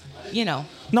 You know.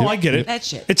 No, I get it. That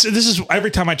shit. This is every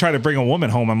time I try to bring a woman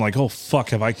home, I'm like, oh fuck,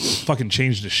 have I fucking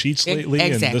changed the sheets lately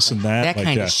Exactly. and this and that? That Like,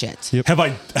 kind yeah. of shit. Yep. Have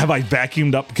I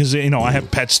vacuumed up because I have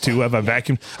pets too? Have I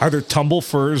vacuumed? Are there tumble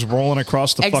furs rolling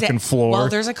across the fucking floor? Well,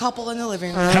 there's a couple in the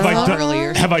living room. have I done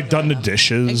earlier? Have I done the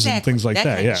dishes Exactly. and things like that?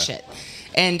 kind Yeah. of shit.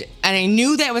 And I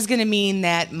knew that was going to mean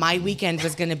that my weekend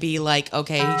was going to be like,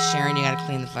 okay, Sharon, you got to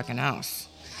clean the fucking house.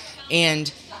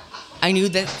 And I knew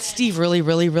that Steve really,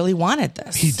 really, really wanted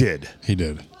this. He did. He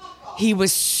did. He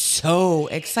was so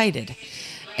excited.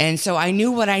 And so I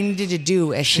knew what I needed to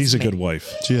do as She's his a mate. good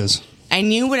wife. She is. I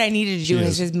knew what I needed to do She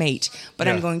as is. his mate, but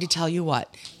Yeah. I'm going to tell you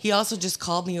what. He also just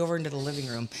called me over into the living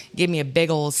room, gave me a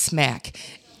big old smack,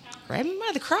 grabbed me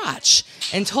by the crotch,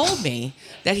 and told me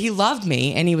that he loved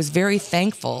me and he was very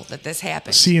thankful that this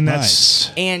happened. See, and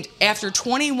that's And after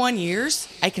 21 years,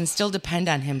 I can still depend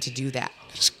on him to do that.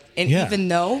 And yeah. even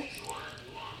though,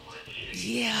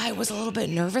 yeah, I was a little bit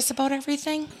nervous about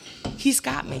everything, he's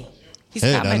got me. He's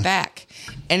Hey, got my Donna. back.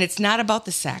 And it's not about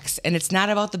the sex, and it's not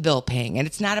about the bill paying, and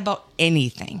it's not about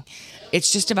anything.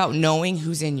 It's just about knowing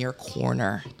who's in your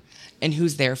corner and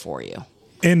who's there for you.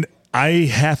 And I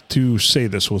have to say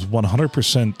this with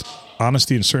 100%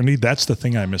 honesty and certainty. That's the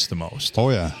thing I miss the most. Oh,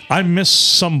 yeah. I miss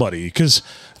somebody because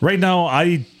right now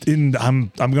I'm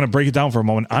going to break it down for a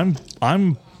moment.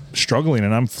 I'm struggling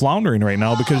and I'm floundering right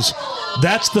now because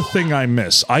that's the thing I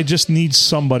miss. I just need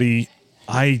somebody.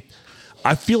 I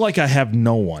feel like I have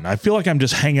no one. I feel like I'm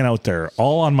just hanging out there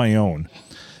all on my own.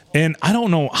 And I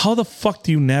don't know, how the fuck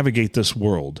do you navigate this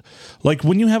world? Like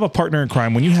when you have a partner in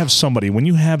crime, when you have somebody, when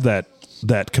you have that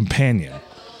companion,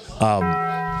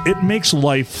 it makes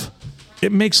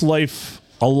life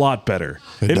a lot better.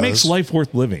 It makes does. life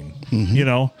worth living, you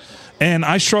know? And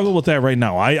I struggle with that right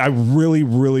now. I really,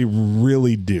 really,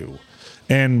 really do.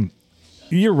 And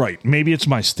you're right. Maybe it's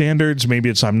my standards. Maybe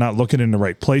it's I'm not looking in the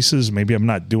right places. Maybe I'm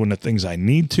not doing the things I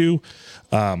need to.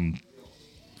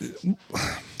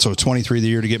 So 23 the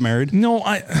year to get married? No,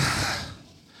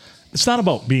 it's not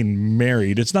about being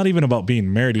married. It's not even about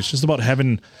being married. It's just about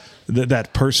having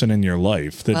that person in your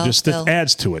life that Well, that Phil.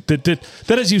 adds to it.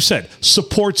 That, as you said,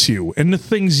 supports you and the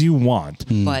things you want.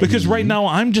 But- Because right now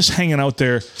I'm just hanging out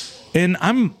there, and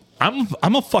I'm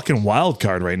a fucking wild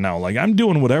card right now. Like I'm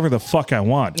doing whatever the fuck I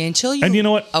want. Until you- And you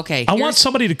know what? Okay, I want here's-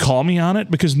 somebody to call me on it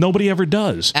because nobody ever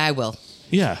does. I will.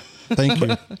 Yeah. Thank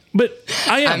you. But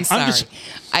I am. I'm sorry. just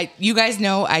You guys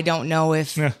know, I don't know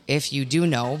if Yeah. you do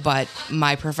know, but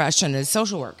my profession is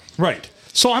social work. right.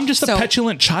 So I'm just a So-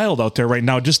 petulant child out there right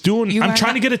now, just doing. You I'm are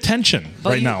trying not- to get attention But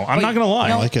right you- now. I'm but- not gonna lie.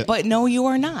 No, like it. But no, you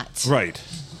are not. Right.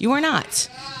 You are not.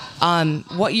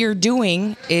 What you're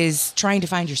doing is trying to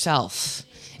find yourself.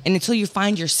 And until you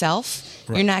find yourself,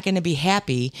 you're not going to be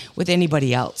happy with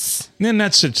anybody else. And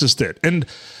that's it's just it. And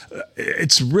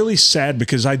it's really sad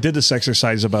because I did this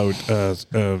exercise about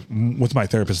with my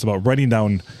therapist about writing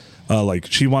down like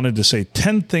she wanted to say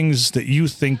 10 things that you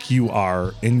think you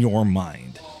are in your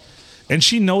mind. And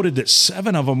she noted that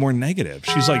 7 of them were negative.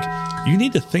 She's like, you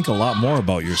need to think a lot more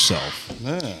about yourself.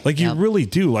 Like you Yep. really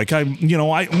do. Like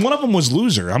one of them was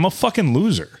loser. I'm a fucking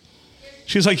loser.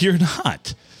 She's like, you're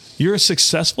not. You're a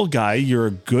successful guy. You're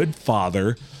a good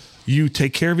father. You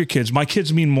take care of your kids. My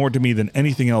kids mean more to me than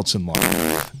anything else in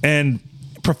life. And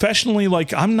professionally,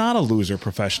 like I'm not a loser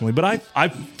professionally, but I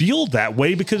feel that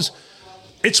way because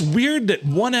it's weird that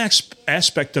one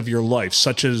aspect of your life,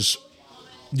 such as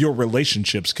your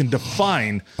relationships, can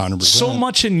define 100%. so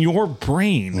much in your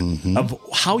brain of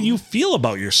how you feel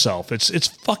about yourself. It's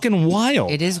fucking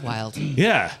wild. It is wild.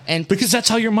 Yeah. And- because that's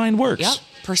how your mind works. Yep.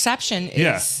 Perception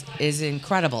Yeah. is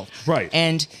incredible. Right.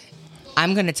 And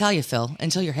I'm going to tell you, Phil,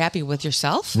 until you're happy with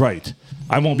yourself, Right.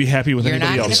 I won't be happy with You're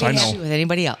not anybody going else. to I be know. happy with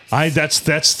anybody else.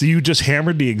 That's you just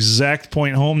hammered the exact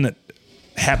point home that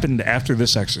happened after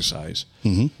this exercise.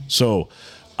 So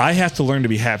I have to learn to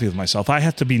be happy with myself. I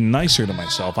have to be nicer to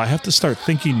myself. I have to start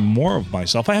thinking more of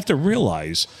myself. I have to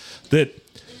realize that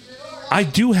I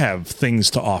do have things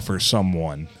to offer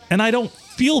someone, and I don't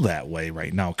feel that way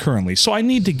right now currently. So I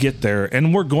need to get there,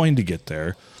 and we're going to get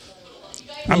there.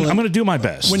 I'm going to do my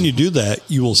best. When you do that,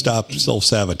 you will stop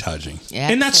self-sabotaging. Yeah,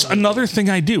 And that's absolutely. another thing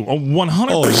I do.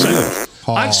 100%.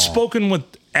 I've spoken with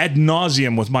ad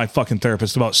nauseum with my fucking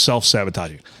therapist about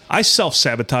self-sabotaging. I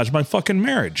self-sabotage my fucking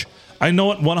marriage. I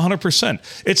know it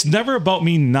 100%. It's never about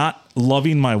me not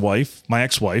loving my wife, my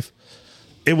ex-wife.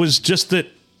 It was just that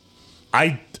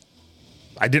I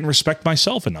didn't respect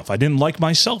myself enough. I didn't like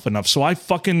myself enough. So I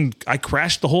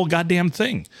crashed the whole goddamn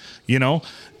thing, you know?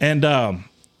 And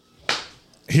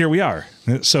here we are.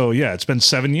 So yeah, it's been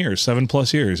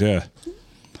 7+ years. Yeah.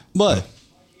 But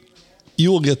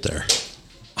you will get there.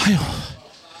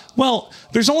 Well,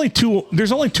 there's only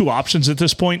two options at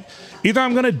this point. Either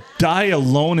I'm going to die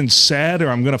alone and sad, or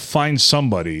I'm going to find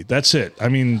somebody. That's it. I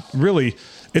mean, really,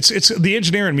 it's the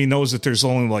engineer in me knows that there's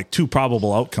only like two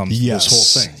probable outcomes to this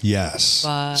whole thing. Yes.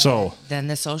 But So- then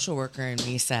the social worker in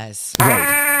me says,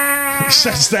 Right.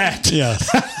 Says that. Yes.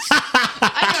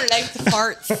 I don't like the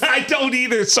farts. I don't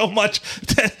either so much.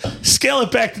 Scale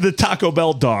it back to the Taco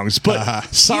Bell dongs. But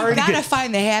sorry You've to got to get...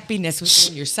 find the happiness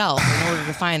within yourself in order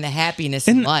to find the happiness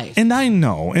in life. And I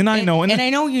know. And I know. And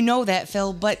I know you know that,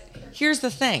 Phil, but here's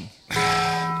the thing.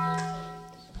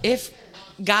 If,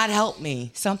 God help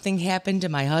me, something happened to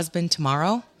my husband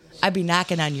tomorrow, I'd be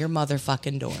knocking on your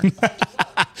motherfucking door.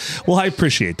 Well, I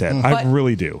appreciate that. I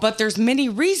really do. But there's many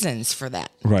reasons for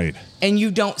that. Right. And you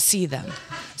don't see them.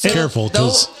 So Careful,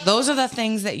 'cause- those are the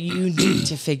things that you need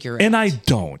to figure out. And I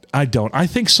don't. I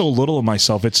think so little of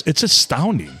myself. It's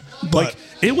astounding. Like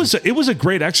it was a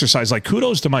great exercise. Like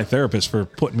kudos to my therapist for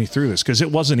putting me through this because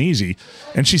it wasn't easy.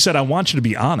 And she said, I want you to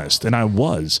be honest. And I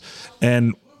was.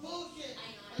 And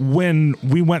when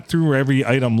we went through every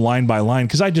item line by line,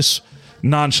 because I just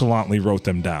nonchalantly wrote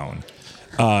them down.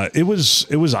 It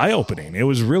was eye opening. It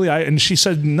was really and she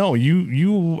said, no,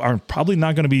 you are probably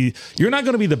not going to be, you're not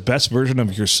going to be the best version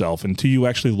of yourself until you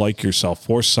actually like yourself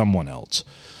for someone else.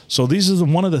 So these are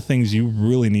one of the things you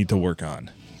really need to work on.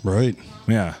 Right.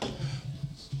 Yeah.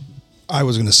 I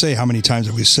was going to say, how many times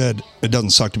have we said it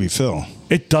doesn't suck to be Phil?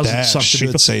 It doesn't That suck to be should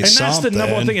Phil. say And that's the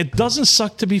number one something. thing. It doesn't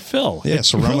suck to be Phil. Yeah, it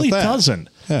so run really with that. doesn't.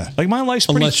 Yeah. Like my life's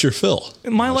pretty Unless you're Phil.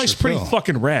 my life's you're pretty Phil.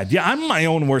 fucking rad. Yeah, I'm my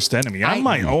own worst enemy. I'm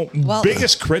my own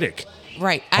biggest critic.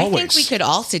 Right. I think Always. we could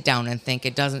all sit down and think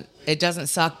it doesn't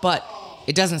suck, but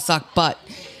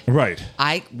Right.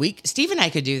 Steve and I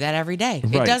could do that every day.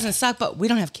 Right. It doesn't suck, but we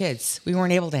don't have kids. We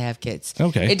weren't able to have kids.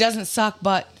 Okay. It doesn't suck,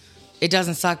 but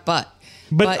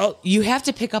But, you have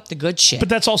to pick up the good shit. But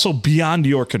that's also beyond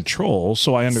your control,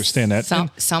 so I understand that. Some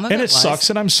of and it it was. sucks,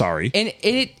 and I'm sorry.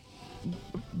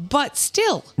 But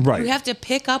still, Right. you have to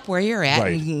pick up where you're at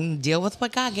Right. and deal with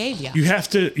what God gave you. You have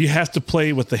to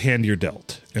play with the hand you're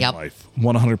dealt in Yep. life,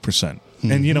 100%.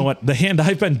 And you know what? The hand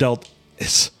I've been dealt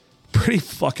is pretty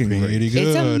fucking Pretty great. good.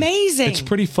 It's amazing. It's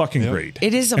pretty fucking great.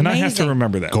 It is and I have to amazing.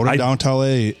 remember that. Go to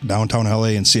downtown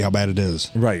LA, and see how bad it is,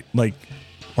 Right, like.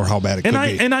 or how bad it could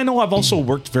be. And I know I've also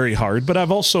worked very hard, but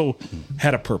I've also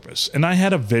had a purpose and I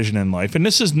had a vision in life. And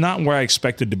this is not where I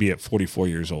expected to be at 44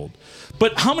 years old.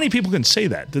 But how many people can say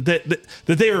that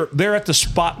they're at the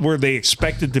spot where they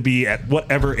expected to be at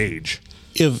whatever age?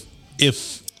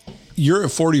 If you're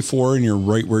at 44 and you're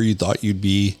right where you thought you'd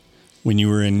be when you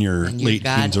were in your And you're late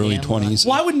teens, early goddamn 20s.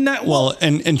 Why wouldn't that? Well,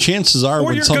 and chances are Or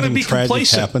when you're gonna something be tragic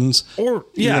complacent. happens, Or- you're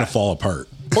yeah. going to fall apart.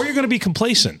 Or you're going to be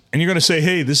complacent and you're going to say,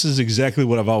 hey, this is exactly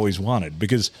what I've always wanted.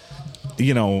 Because,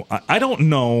 I don't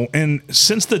know. And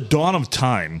since the dawn of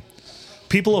time,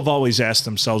 people have always asked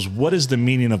themselves, what is the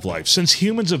meaning of life? Since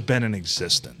humans have been in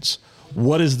existence,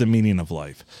 what is the meaning of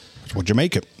life? Would you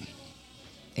make it?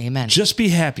 Amen. Just be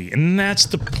happy. And that's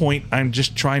the point I'm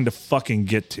just trying to fucking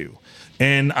get to.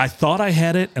 And I thought I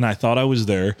had it and I thought I was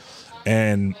there.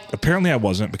 And apparently I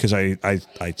wasn't because I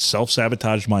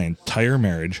self-sabotaged my entire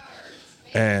marriage.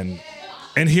 And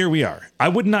here we are. I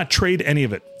would not trade any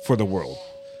of it for the world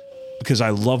because I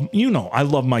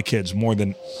love my kids more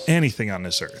than anything on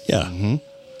this earth. Yeah. Mm-hmm.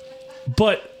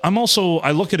 But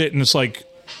I look at it and it's like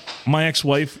my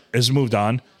ex-wife has moved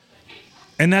on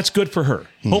and that's good for her.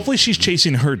 Hopefully she's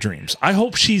chasing her dreams. I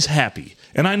hope she's happy.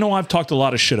 And I know I've talked a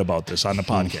lot of shit about this on the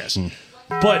podcast,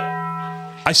 but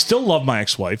I still love my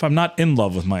ex-wife. I'm not in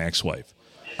love with my ex-wife.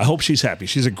 I hope she's happy.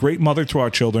 She's a great mother to our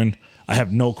children. I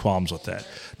have no qualms with that.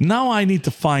 Now I need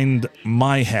to find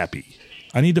my happy.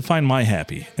 I need to find my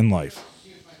happy in life.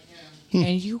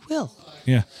 and you will.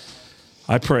 Yeah.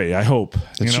 I pray. I hope.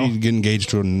 Did she get engaged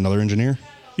to another engineer?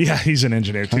 Yeah, he's an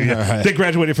engineer too. Yeah. All right. They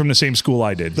graduated from the same school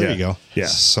I did. There Yeah. you go. Yeah.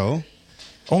 So,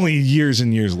 Only years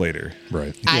and years later.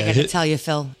 right. I got to tell you,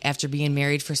 Phil, after being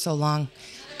married for so long,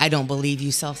 I don't believe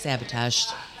you self-sabotaged.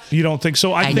 You don't think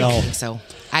so? I don't think so.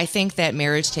 I think that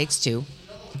marriage takes two.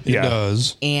 It Yeah.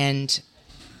 does. And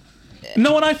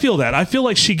No, and I feel that. I feel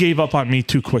like she gave up on me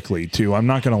too quickly, too. I'm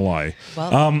not going to lie.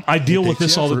 Well, I deal with takes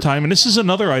this all the effort. time, and this is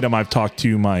another item I've talked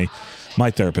to my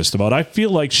therapist about. I feel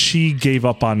like she gave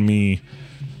up on me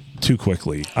too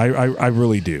quickly. I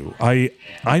really do. I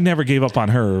never gave up on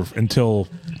her until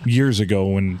years ago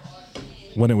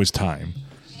when it was time.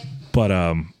 But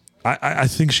I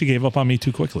think she gave up on me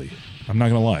too quickly. I'm not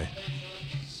going to lie.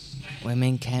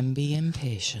 women can be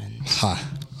impatient.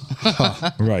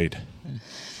 Right.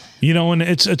 You know, and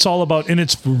it's all about, and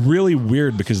it's really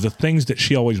weird because the things that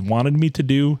she always wanted me to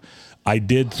do, I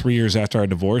did 3 years after our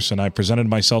divorce, and I presented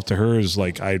myself to her as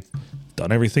like, I've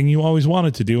done everything you always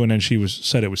wanted to do, and then she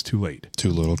said it was too late. Too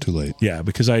little, too late. Yeah,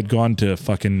 because I had gone to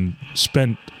fucking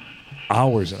spent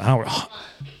hours and hours,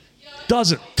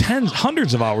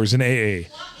 hundreds of hours in AA.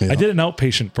 Yeah. I did an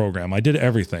outpatient program. I did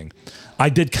everything. I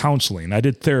did counseling. I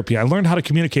did therapy. I learned how to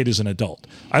communicate as an adult.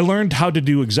 I learned how to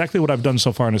do exactly what I've done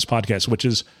so far in this podcast, which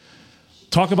is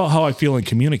talk about how I feel and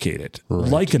communicate it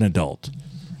like an adult.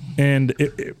 And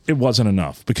it wasn't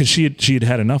enough because she had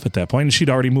had enough at that point, and she'd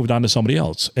already moved on to somebody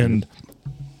else. And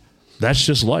that's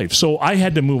just life. So I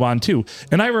had to move on too.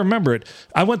 And I remember it.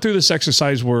 I went through this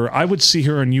exercise where I would see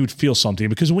her and you'd feel something,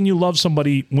 because when you love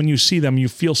somebody, when you see them, you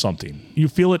feel something. You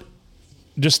feel it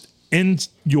just in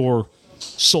your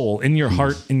soul, in your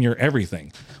heart, in your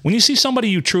everything. When you see somebody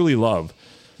you truly love,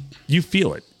 you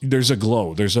feel it. There's a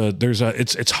glow.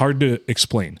 It's hard to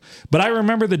explain. But I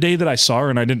remember the day that I saw her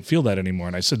and I didn't feel that anymore.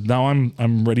 And I said, now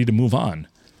I'm ready to move on.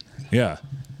 Yeah.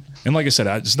 And like I said,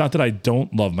 it's not that I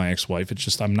don't love my ex-wife. It's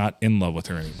just I'm not in love with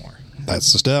her anymore.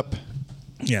 That's the step.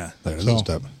 Yeah. That is the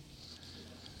step.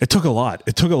 It took a lot.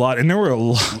 And there were a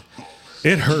lot.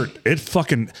 It hurt.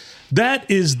 That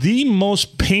is the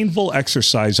most painful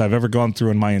exercise I've ever gone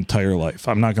through in my entire life.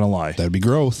 I'm not going to lie. That'd be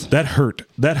growth. That hurt.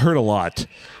 That hurt a lot.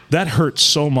 That hurt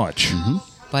so much.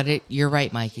 But you're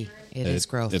right, Mikey. It is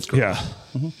growth. It's growth.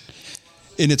 Yeah.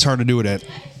 And it's hard to do it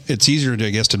it's easier to,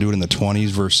 I guess, to do it in the 20s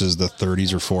versus the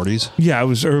 30s or 40s. Yeah, I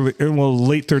was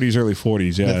late 30s, early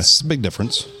 40s. Yeah. That's a big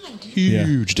difference.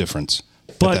 Huge difference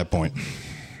at that point.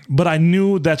 But I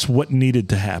knew that's what needed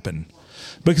to happen,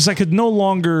 because I could no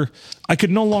longer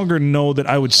know that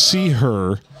I would see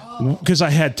her, because I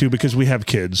had to, because we have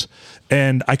kids,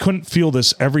 and I couldn't feel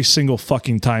this every single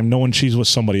fucking time knowing she's with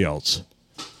somebody else.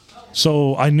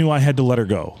 So I knew I had to let her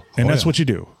go, and that's what you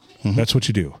do. That's what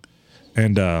you do.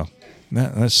 And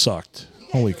that sucked.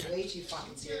 Holy. Way too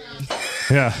fucking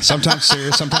serious. Yeah. Sometimes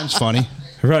serious, sometimes funny.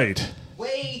 Right.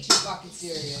 Way too fucking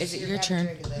serious. Is it your turn?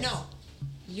 No.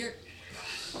 You're.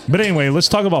 But anyway, let's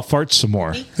talk about farts some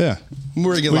more. Yeah.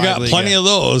 We got plenty of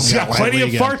those. We got plenty of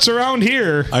farts around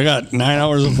here. I got 9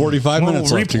 hours and 45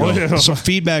 minutes left to go. So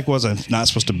feedback was I'm not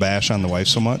supposed to bash on the wife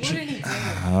so much.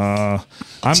 I'm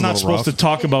not little supposed to rough.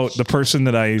 talk about the person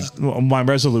that my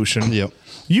resolution. Yep.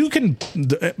 You can,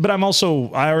 but I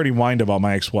already whined about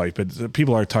my ex-wife, but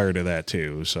people are tired of that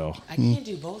too. So, I can't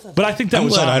do both of them. but I think that I'm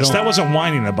was glad I honest. don't- That wasn't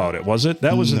whining about it, was it?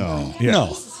 That was No. Yeah.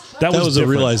 No. That was a different.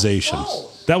 realization.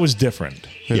 That was different.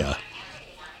 Yeah.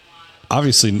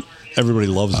 Obviously, everybody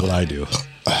loves what I do.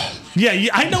 Yeah,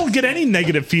 I don't get any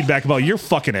negative feedback about your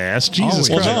fucking ass. Jesus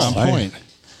Always Christ. on point.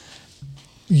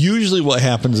 Usually what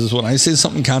happens is when I say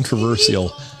something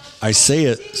controversial, I say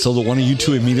it so that one of you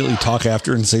two immediately talk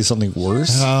after and say something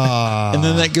worse. And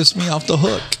then that gets me off the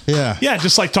hook. Yeah. Yeah,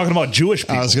 just like talking about Jewish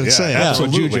people. I was going to Yeah, say, that's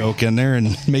what you absolutely. joke in there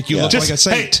and make you look Just, like a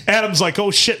saint. hey, Adam's like,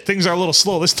 oh shit, things are a little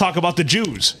slow. Let's talk about the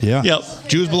Jews. Yeah. Yep.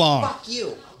 Jews belong. Fuck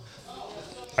you.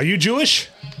 Are you Jewish?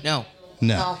 No,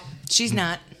 No. No. she's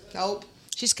not. Nope.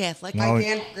 She's Catholic. My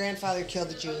No. grandfather killed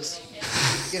the Jews.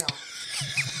 You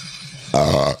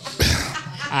know.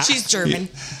 She's German.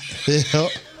 Yeah.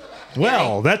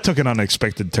 Well, that took an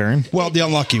unexpected turn. Well, the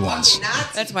unlucky ones.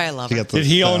 That's why I love You her. got the- Did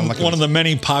he the own unlucky one of ones. the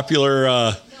many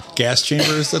popular gas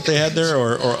chambers that they had there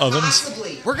or ovens?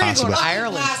 Possibly. We're gonna go to Possibly.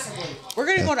 Ireland. Possibly. We're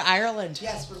gonna go to Ireland.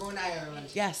 Yes, we're going to Ireland.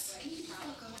 Yes,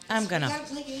 I'm We gonna. gotta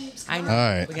play games. I know. All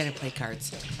right. We gotta play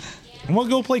cards. We'll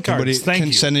go play cards. Anybody, Thank can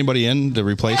you. send anybody in to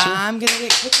replace her? I'm gonna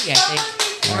get Cookie, I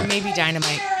think, or maybe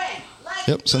Dynamite.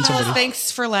 Yep, send Well, somebody.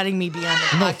 thanks for letting me be on the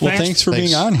podcast. Well, thanks for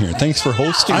being on here. Thanks for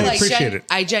hosting. I us. appreciate it.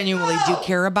 I genuinely do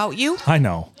care about you, I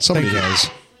know. Somebody Thank you. does.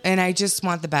 and I just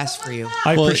want the best for you.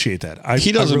 I Well, appreciate that.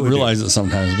 He doesn't I really do. realize it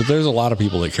sometimes, but there's a lot of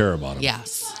people that care about him.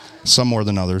 Yes. Some more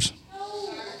than others.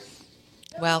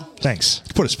 Well, Thanks.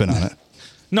 Put a spin on it.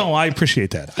 No, I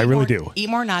appreciate that. I really do. Eat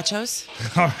more nachos.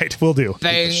 All right, we'll do.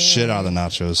 The shit out of the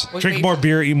nachos. Drink more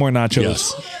beer, eat more nachos.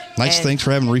 Yes. Nice. And- Thanks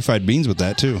for having refried beans with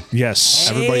that too. Yes.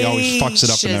 Everybody always fucks it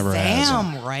up and never has them.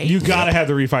 Shazam, right? You got to have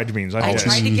the refried beans. I I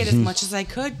tried to get as much as I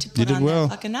could to put did on well.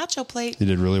 that fucking nacho plate. You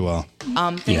did really well.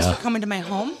 Thanks Yeah. for coming to my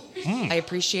home. I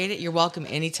appreciate it. You're welcome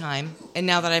anytime. And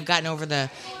now that I've gotten over the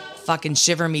fucking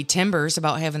shiver me timbers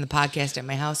about having the podcast at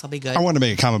my house, I'll be good. I wanted to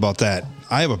make a comment about that.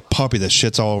 I have a puppy that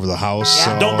shits all over the house.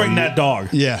 Yeah. So Don't bring that dog.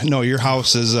 Yeah, no, your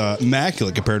house is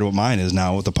immaculate compared to what mine is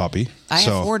now with the puppy. I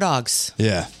have 4 dogs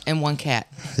Yeah, and 1 cat.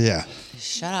 yeah.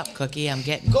 Shut up, Cookie. I'm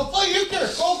getting. Go play euchre.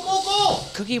 Go.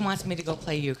 Cookie wants me to go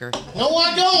play euchre. No,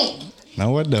 I don't.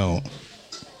 No, I don't.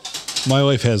 My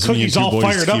wife has me and Cookie's 2 all boys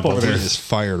fired to up keep over He there. is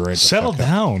fired right. the Settle fuck up.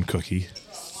 down, Cookie.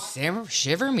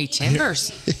 Shiver me timbers.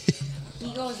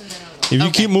 He goes in there. If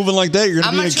you keep moving like that, you're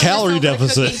I'm going to be in a gonna turn calorie this over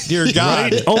to deficit. Cookie. Dear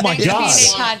God. Right? Oh, my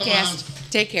Thanks for God. being a podcast.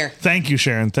 Take care. Thank you,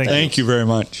 Sharon. Thank you. Thank you very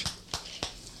much.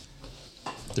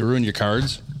 They ruined your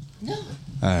cards. No. All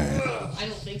right. I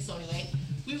don't think so anyway.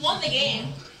 We won the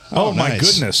game. Oh, my nice.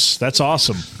 goodness. That's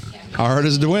awesome. How hard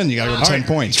is it to win? You got to go to 10 right,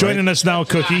 points. Joining Right? us now,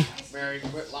 Cookie. Mary,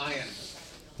 quit lying.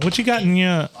 What you got in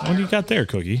your, what do you got there,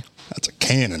 Cookie? That's a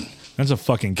cannon. That's a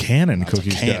fucking cannon That's a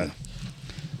Cookie's cannon. got.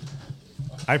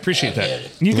 I appreciate that.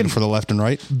 You Looking can for the left and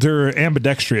right. they're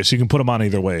ambidextrous. You can put them on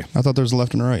either way. I thought there was a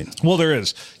left and a right Well, there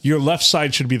is. Your left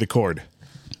side should be the cord.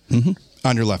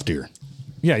 on your left ear.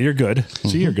 Yeah, you're good.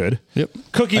 So you're good. Yep.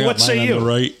 Cookie, I got what say mine you? on the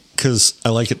right because I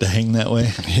like it to hang that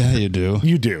way. Yeah, you do.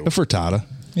 You do. A frittata.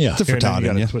 Yeah. It's a Here, now frittata you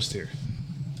got in a you. twist here.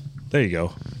 There you go.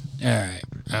 All right,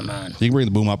 I'm on. You can bring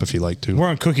the boom up if you like to. We're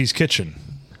on Cookie's kitchen.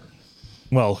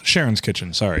 Well, Sharon's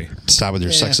kitchen. Sorry. Stop with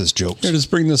your sexist jokes. Here,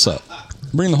 just bring this up.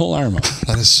 Bring the whole arm up.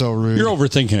 That is so rude. You're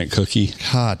overthinking it, Cookie.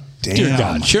 God damn. Dear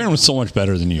God. Sharon was so much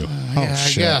better than you. Oh, Yeah, I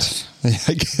shit. guess. Yeah,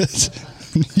 I guess.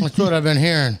 That's what I've been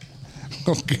hearing.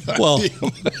 Oh, God. Well-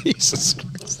 Jesus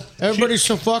Christ. Everybody's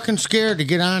so fucking scared to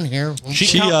get on here. She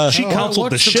She, counseled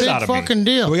the What's shit big out of me. fucking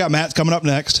deal? We got Matt coming up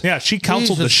next. Yeah, she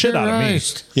counseled the Jesus shit out of me.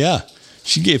 Christ. Yeah.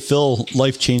 She gave Phil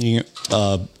life-changing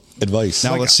advice.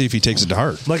 Now let's see if he takes it to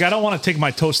heart. Like, I don't want to take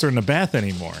my toaster in the bath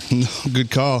anymore.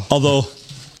 Good call. Although,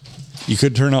 you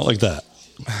could turn out like that.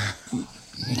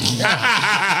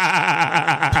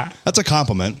 That's a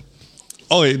compliment.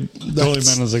 Oh, it totally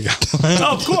meant as a compliment.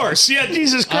 Of course. Yeah,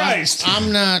 Jesus Christ.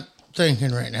 I'm not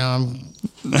thinking right now. I'm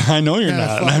I know you're kind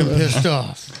not. of fucking pissed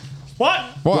off. What?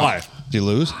 Why? Did you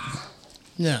lose?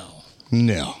 No.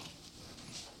 No.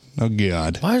 Oh,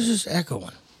 God. Why is this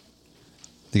echoing?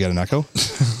 You got an echo?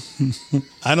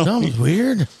 I don't. Sounds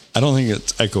weird. I don't think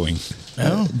it's echoing.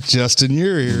 No, Just in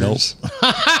your ears. Nope.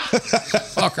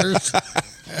 fuckers.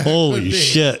 Holy be.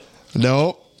 shit!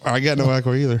 No, I got no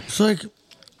echo either. It's like,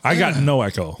 I got no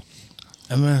echo.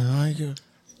 I mean, like,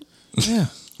 yeah.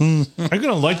 Are you going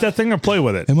to like that thing or play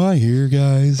with it? Am I here,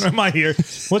 guys? Am I here?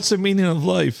 What's the meaning of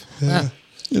life?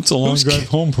 It's a long drive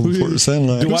home from Fort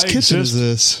Sandline. Do Whose I kitchen exist?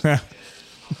 is this?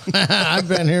 I've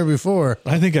been here before.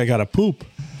 I think I got to poop.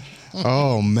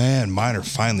 Oh, man. Mine are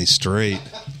finally straight.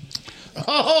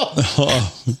 Oh,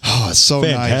 Oh, it's so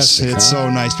Fantastic, nice. It's huh? so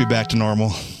nice to be back to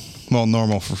normal. Well,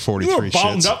 normal for You 43 were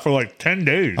bound shits. up for like 10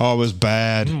 days. Oh, it was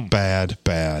bad,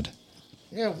 bad.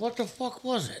 yeah. What the fuck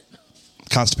was it?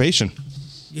 Constipation.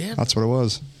 Yeah. That's what it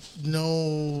was.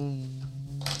 No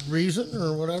reason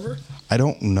or whatever. I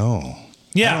don't know.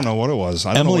 Yeah. I don't know what it was.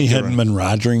 I don't Emily know hadn't been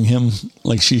rodgering him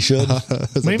like she should. Is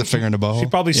that the finger in the butthole? She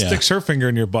probably Yeah. sticks her finger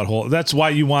in your butthole. That's why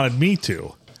you wanted me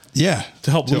to yeah.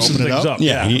 help loosen open it things up.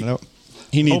 Yeah, Open it up.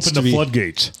 he needs Open to the be.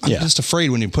 floodgates. I'm Yeah. just afraid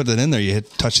when you put it in there, you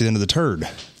touch the end of the turd.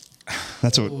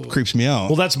 That's what creeps me out.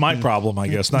 Well, that's my problem, I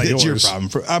guess, not it's yours. your problem.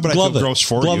 But I Glove feel it. gross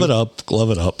for Glove you. it up.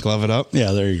 Glove it up. Glove it up.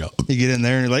 Yeah, there you go. You get in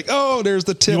there and you're like, oh, there's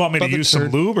the tip. You want me to of the use some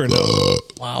turd. lube or no?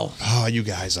 Wow. Oh, you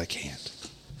guys, I can't.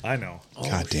 I know.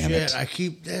 God damn Shit, it. I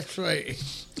keep. That's right.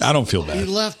 I don't feel You bad.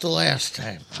 left the last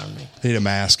time on me. Need a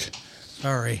mask.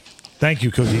 Sorry. Thank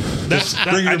you, Cookie. That's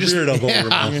Bring I your just, beard up over your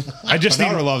mouth. I just My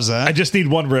need. daughter loves that. I just need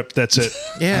one rip. That's it.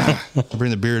 Yeah.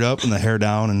 Bring the beard up and the hair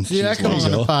down. And See, I she's come like,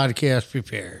 on the go. podcast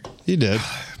prepared. You did.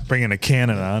 Bringing a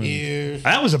cannon on.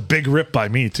 That was a big rip by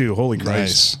me too. Holy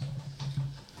Christ! Nice.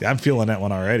 Yeah, I'm feeling that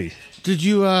one already. Did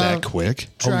you That quick.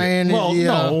 try any Well, of the?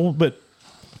 no, but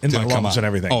in my Didn't come lungs out. and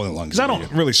everything. Oh, the lungs, Because I don't yeah.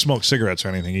 really smoke cigarettes or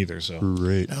anything either. So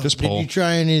Great. Just Did pull. you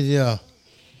try any of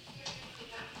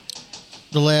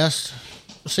the last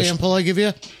sample I give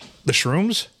you? the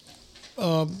shrooms.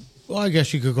 Well, I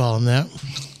guess you could call them that.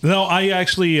 No, I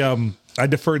actually I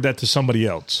deferred that to somebody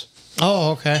else.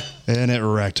 Oh, okay. And it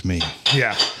wrecked me.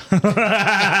 Yeah,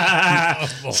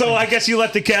 So I guess you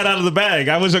let the cat out of the bag.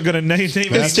 I wasn't going to name it.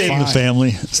 It stayed in the fine.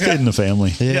 family. Stayed in the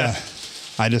family. Yeah.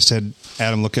 I just had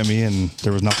Adam look at me, and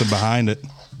there was nothing behind it.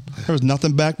 There was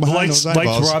nothing back behind Lights those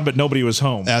eyeballs. were on, but nobody was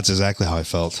home. That's exactly how I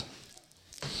felt.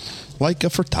 Like a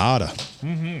frittata.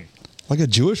 Mm-hmm. Like a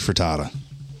Jewish frittata.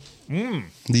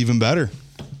 Even better.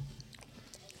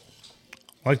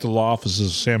 Like the law offices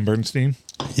of Sam Bernstein.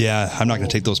 Yeah, I'm not going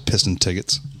to take those piston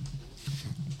tickets.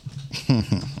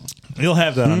 You'll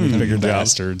have that on your bigger job.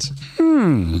 Bastards.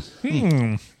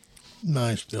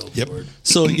 Nice billboard.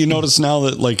 So you notice now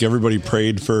that like everybody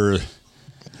prayed for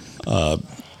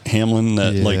Hamlin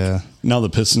that Yeah. like now the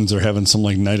Pistons are having some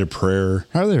like night of prayer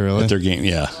Are they really? at their game.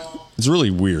 Yeah. It's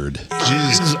really weird.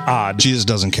 This is odd. Jesus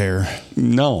doesn't care.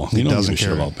 No, he doesn't doesn't give a shit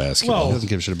care. about basketball. He doesn't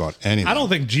give a shit about anything. I don't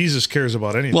think Jesus cares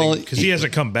about anything Well, because he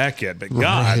hasn't come back yet. But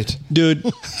God, Right. Dude,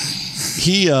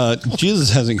 he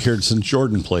Jesus hasn't cared since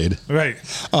Jordan played. right?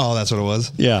 Oh, that's what it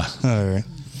was? Yeah. All right.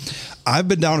 I've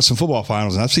been down to some football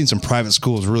finals, and I've seen some private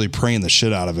schools really praying the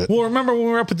shit out of it. Well, remember when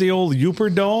we were up at the old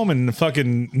Uper Dome and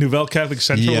fucking Nouvelle Catholic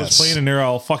Central Yes. was playing, and they're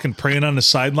all fucking praying on the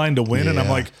sideline to win, and I'm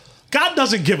Yeah. like, God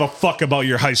doesn't give a fuck about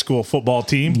your high school football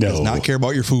team. No. Does not care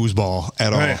about your foosball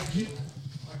at Right. all.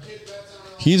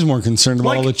 He's more concerned about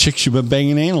Like- all the chicks you've been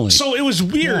banging anally. So it was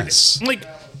weird. Yes. Like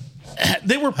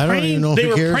they were I don't even praying. know if They he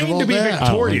were cares praying to about be that.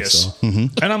 victorious, I don't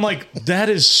think and I'm like, that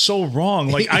is so wrong.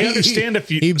 Like I understand if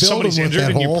he you built somebody's him with injured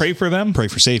that and you hole. pray for them, Pray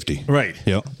for safety. right?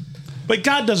 Yep. But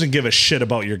God doesn't give a shit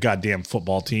about your goddamn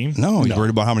football team. No, he's worried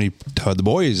about how many the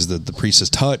boys that the priest has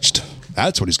touched.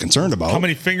 That's what he's concerned about. How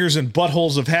many fingers and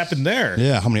buttholes have happened there?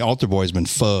 Yeah, how many altar boys been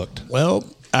fucked? Well,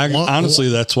 Honestly,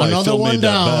 that's why another Phil one made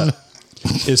down. that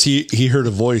bet. Is he heard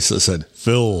a voice that said,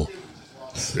 "Phil,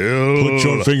 put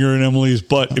your finger in Emily's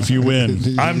butt if you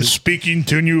win." I'm speaking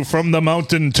to you from the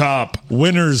mountaintop.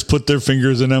 Winners put their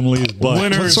fingers in Emily's butt.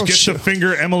 Winners so get shit? to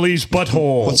finger Emily's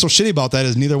butthole. What's so shitty about that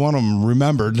is neither one of them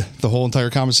remembered the whole entire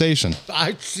conversation.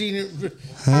 I've seen it.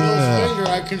 Phil's finger,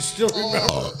 I can still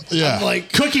remember. Yeah. I'm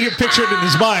like, Cookie can picture it in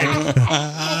his mind.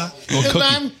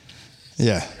 because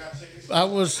Yeah. I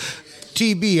was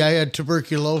TB. I had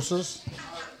tuberculosis,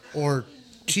 or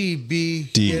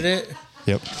TB. D. Get it?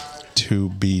 Yep. To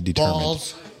be determined.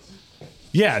 Balls,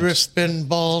 Yeah, Crispin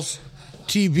balls.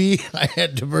 TB. I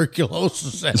had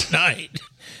tuberculosis at night.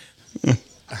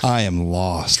 I am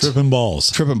lost. Tripping balls.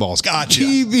 Tripping balls. Gotcha.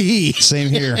 TB. Same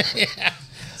here.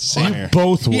 Same here.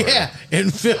 both were. Yeah,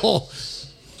 and Phil.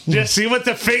 Just see what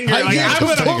the finger. I Like, get I'm to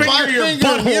going to put my finger your finger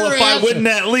in your butthole if I ass. win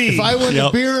that league. If I win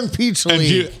Yep. the beer and pizza And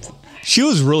league, she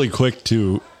was really quick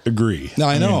to agree. No,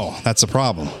 I know. That's the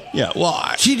problem. Yeah,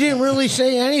 well, she didn't really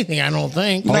say anything. I don't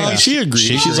think. no, yeah. she agreed.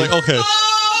 She She's agreed. like, okay.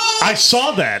 I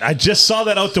saw that. I just saw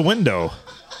that out the window.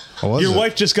 What was Your it?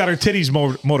 wife just got her titties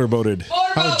motorboated.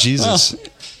 Oh, Jesus.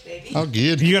 Oh,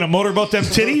 good. You going to motorboat them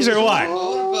titties or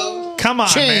what? Come on,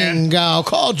 man. Chango,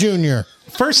 call Junior.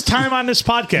 First time on this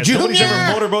podcast. Junior! Nobody's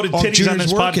ever motorboated titties on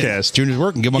this working. podcast. Junior's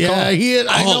working. Give him a Yeah, call. he is.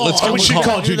 I know. let's I go. We was should gonna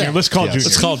call do Junior. that. Let's call Yes. Junior.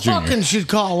 Let's call He Junior. fucking should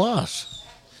call us.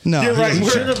 No. You're right. he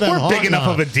doesn't. should have been We're big hot enough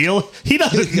now. of a deal. He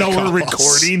doesn't know we're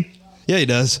recording. Yeah, he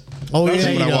does. Oh yeah, When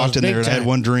he I does, walked in big there and I had time.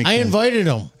 one drink. I and- invited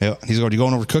him. Yeah. He's going, you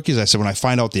going over cookies? I said, when I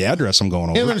find out the address, I'm going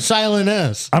Him over. and Silent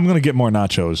S. I'm going to get more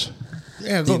nachos.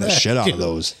 Yeah, go Eating the back. shit out of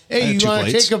those. I Hey, had you 2 want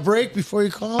to plates. take a break before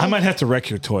you call? I might have to wreck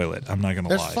your toilet. I'm not going to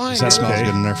That's lie. fine. Is that That Smells okay?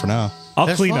 good in there for now. I'll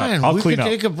That's clean fine. up. I'll We clean could up.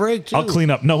 take a break, too. I'll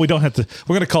clean up. No, we don't have to.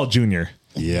 We're going to call Junior.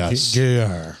 Yes.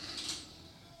 Yeah.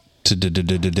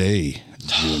 Today,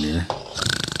 Junior.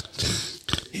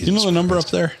 You know the number up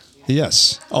there?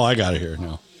 Yes. Oh, I got it here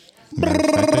now.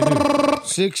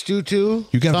 622.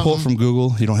 You got to pull it from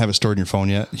Google. You don't have it stored in your phone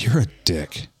yet. You're a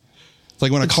dick. It's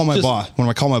like when I call my just- boss. When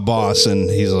I call my boss and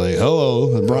he's like,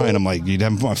 "Hello, Brian." I'm like, "You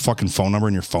haven't put my fucking phone number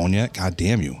in your phone yet? God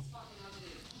damn you!"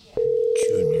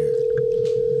 Junior.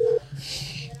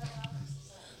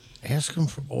 Ask him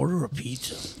for order a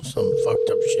pizza. Some fucked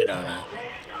up shit on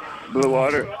it. Blue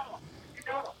Water.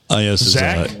 Oh, yes. It's,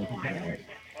 Zach?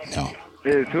 No.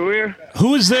 Is who here?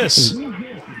 Who is this?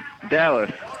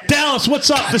 Dallas. Dallas, what's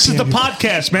up? This is the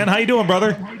podcast, man. How you doing,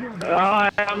 brother? How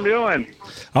I'm doing?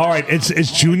 All right.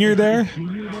 Is Junior there?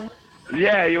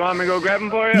 Yeah, you want me to go grab him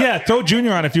for you? Yeah, throw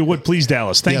Junior on if you would, please,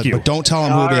 Dallas. Thank you. But don't tell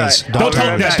him who it All is. right. Don't tell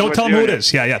I'll him be that. right Don't back tell him with who it Junior.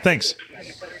 is. Yeah, thanks.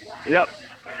 Yep.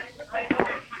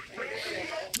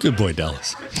 good boy,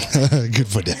 Dallas. Good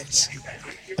for that.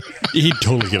 He'd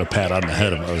totally get a pat on the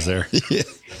head if I was there.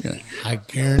 I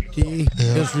guarantee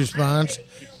his response,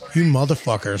 you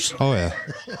motherfuckers. Oh yeah.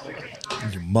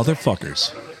 You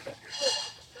motherfuckers.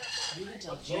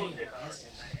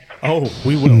 Oh,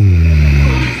 we will.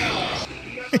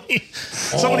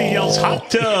 Somebody yells hot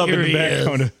tub in the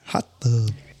background. Hot tub.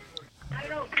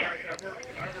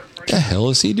 The hell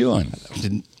is he doing?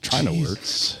 Didn't trying to work.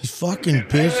 He's fucking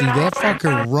busy. That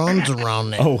fucker runs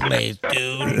around that place,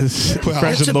 dude.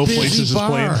 Friends It's in a Low busy Places is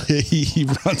playing. bar. He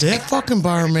runs. That fucking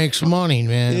bar makes money,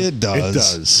 man. It does. It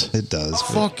does. It does.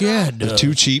 Fuck yeah, it does.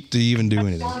 Too cheap to even do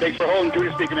anything. Thanks for holding.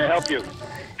 Junior speaking to help you.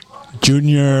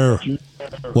 Junior,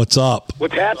 what's up?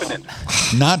 What's happening?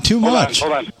 Not too much.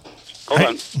 Hold on.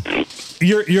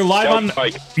 You're live Tell on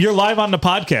Mike. you're live on the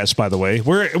podcast, by the way.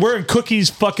 We're in Cookie's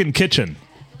fucking kitchen.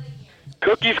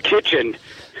 Cookie's Kitchen.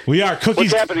 We are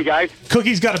Cookie's. What's happening, guys?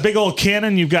 Cookie's got a big old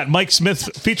cannon. You've got Mike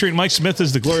Smith featuring Mike Smith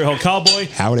as the Glory Hole Cowboy.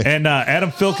 Howdy. And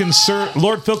Adam Filkins,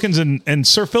 Lord Filkins, and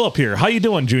Sir Philip here. How you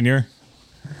doing, Junior?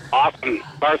 Awesome.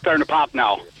 Bar's starting to pop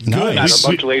now. Good. Got a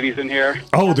bunch of ladies in here.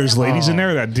 Oh, there's ladies in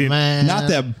there. That did. Man. Not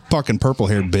that fucking purple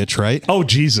haired bitch, right? Oh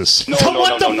Jesus! No,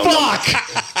 what no, the no, no,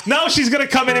 fuck? Now she's gonna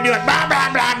come in and be like blah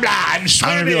blah blah blah, and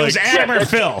swear gonna that be it was like, Adam or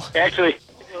Phil. Actually,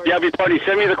 yeah, it'd be funny.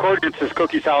 Send me the coordinates to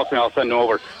Cookie's house, and I'll send them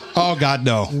over. Oh God,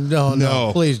 no.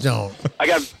 No, please don't.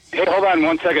 Hey, hold on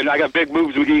 1 second. I got Big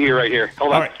Boobs McGee here right here.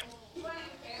 Hold on. All right.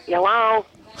 Hello.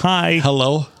 Hi.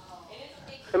 Hello.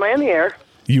 Am I on the air?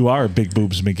 You are Big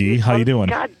Boobs McGee. How you doing?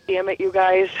 God damn it, you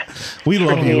guys. We love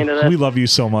Bring me into you. this. We love you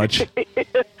so much.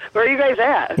 Where are you guys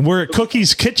at? We're at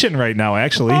Cookie's kitchen right now,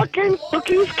 actually. Fucking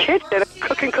Cookie's Kitchen.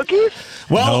 Cooking cookies?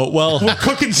 Well, No, well- we're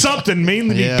cooking something,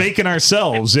 mainly Yeah. baking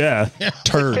ourselves. Yeah.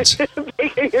 Turds.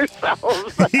 Making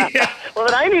yourselves. Yeah. Well,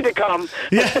 then I need to come.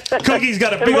 Yeah. Cookie's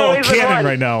got a big There's old always cannon one.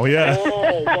 right now. Yeah.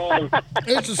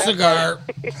 It's a cigar.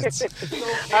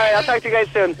 All right, I'll talk to you guys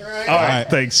soon. All right.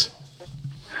 Thanks.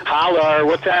 Holler.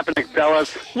 What's happening,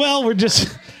 fellas? Well, we're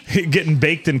just getting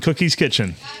baked in Cookie's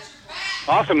kitchen.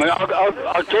 Awesome.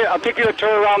 I'll take you a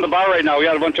tour around the bar right now. We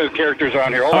got a bunch of characters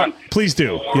around here. Hold on. Please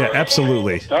do. Yeah,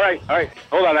 absolutely. All right.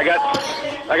 Hold on. I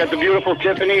got the beautiful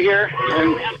Tiffany here,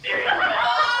 and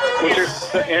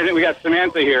we got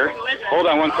Samantha here. Hold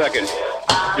on 1 second.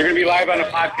 You're gonna be live on a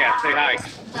podcast. Say hi.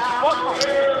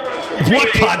 What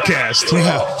podcast?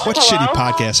 Yeah. What shitty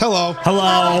podcast? Hello.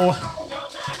 Hello.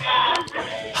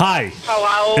 Hi.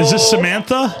 Hello. Is this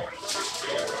Samantha?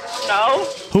 No.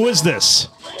 Who is this?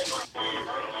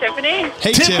 Tiffany?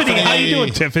 Hey, Tiffany. How you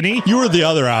doing, Tiffany? You were the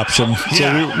other option, so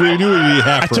Yeah. we knew we'd be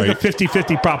half I took a right.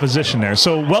 50-50 proposition there.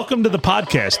 So welcome to the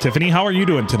podcast, Tiffany. How are you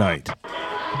doing tonight?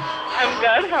 I'm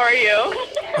good. How are you?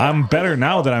 I'm better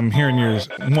now that I'm hearing your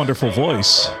wonderful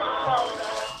voice.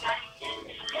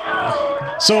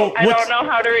 So I don't know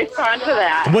how to respond to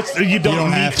that. What's you don't, don't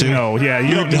need have to to. know. Yeah,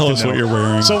 you don't need tell to us know. what you're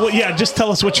wearing. So yeah, just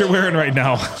tell us what you're wearing right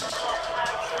now.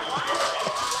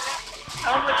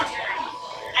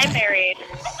 I'm married.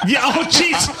 Yeah. Oh,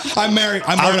 jeez. I'm married.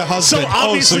 I'm married a husband. So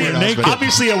obviously, you're naked.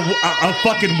 obviously a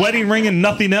fucking wedding ring and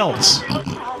nothing else.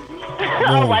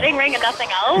 A wedding ring and nothing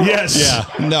else? Yes. Yeah.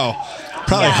 No.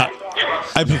 Probably. Yeah.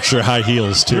 I picture high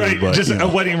heels too, Right. but Just you a know.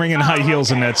 wedding ring and high heels,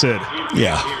 and that's it.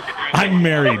 Yeah. I'm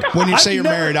married. When you say I've you're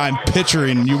never- married, I'm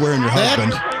picturing you wearing your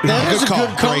husband. That is a good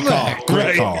Great comeback. call. Great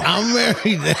Right. call. I'm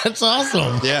married. That's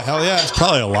awesome. Yeah. Hell yeah.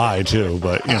 Probably a lie too,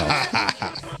 but you know.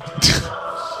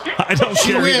 I don't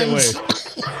She care either way.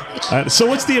 wins. So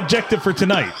what's the objective for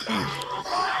tonight?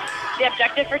 The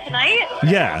objective for tonight?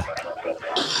 Yeah.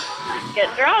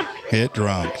 Get drunk. Get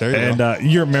drunk. There you And go.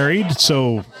 you're married,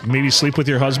 so maybe sleep with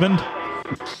your husband?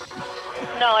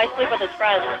 No, I sleep with his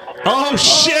friends. Oh,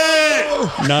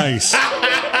 shit! Nice.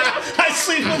 I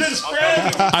sleep with his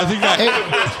friend! I think I,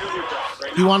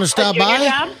 Hey, you want to stop Junior by?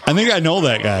 job? I think I know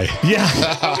that guy. Yeah.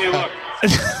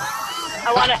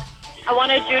 I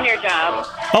want a junior job.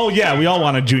 Oh, yeah, we all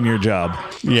want a junior job.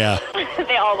 Yeah.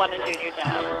 They all want a junior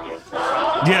job.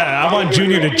 Yeah, I want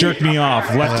Junior to jerk me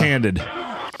off left-handed.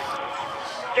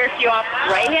 Jerk you off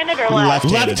right-handed or left?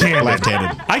 Left-handed.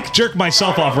 Left-handed. I jerk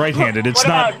myself off right-handed. It's What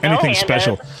not about anything no-handed?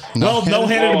 special. Well,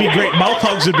 no-handed would be great. Mouth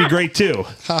hugs would be great, too.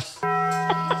 I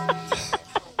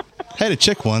had a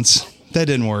chick once. That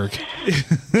didn't work.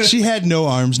 She had no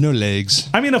arms, no legs.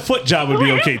 I mean, a foot job would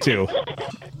be okay, too.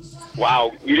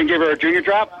 Wow. You didn't give her a junior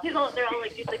drop? They're all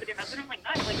like, do you sleep with your husband?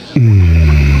 I'm like, no.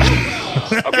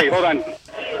 Like, Okay, hold on.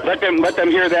 Let them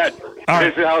hear that. All right.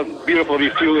 This is how beautiful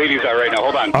these two ladies are right now.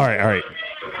 Hold on. All right.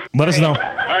 Let us know. All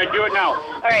right, do it now.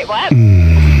 all right, what?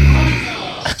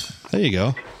 There you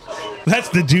go. That's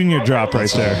the junior drop right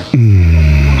there.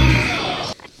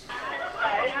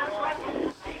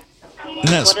 Isn't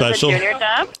that What is special? a junior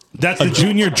job? That's the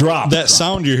junior drop. That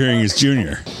sound you're hearing is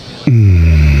Junior.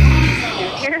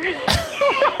 Junior?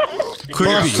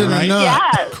 Creepy, Busting a right? nut.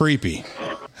 Yeah. Creepy.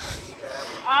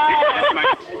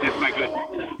 That's my good.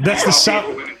 That's the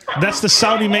sound. That's the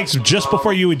sound he makes just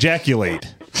before you ejaculate.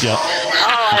 Yep.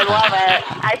 Oh, I love it.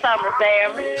 I sound the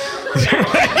same.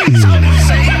 You sound the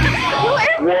same.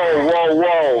 Where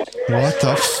Whoa. What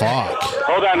the fuck?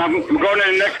 Hold on, I'm going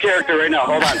to the next character right now.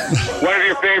 Hold on. One of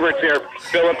your favorites here.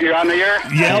 Philip, you on the air?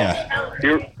 Yep.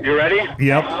 You ready?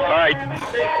 Yep. All right.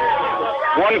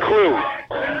 One clue.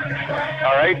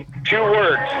 All right. 2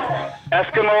 words.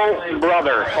 Eskimo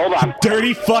brother. Hold on.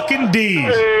 Dirty fucking D.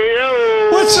 Hey, yo.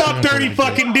 What's up, Dirty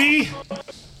fucking D?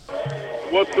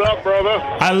 What's up, brother?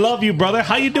 I love you, brother.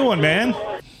 How you doing, man?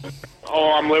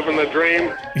 Oh, I'm living the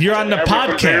dream. You're on the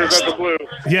Having some beers podcast. at the Blue.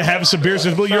 Yeah, having some beers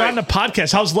with Blue. You're on the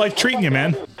podcast. How's life treating you,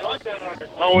 man?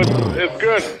 Oh, it's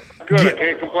good. Good. Yeah. I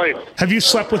can't complain. Have you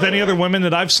slept with any other women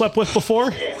that I've slept with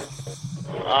before?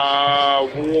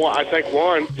 I think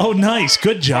one. Oh, nice.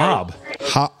 Good job.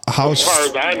 As far as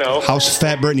I know. How's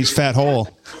Fat Brittany's fat hole?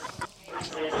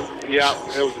 Yeah,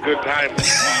 it was a good time.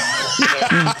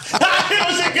 It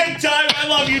was a good time. I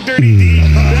love you, Dirty D.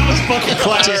 That was fucking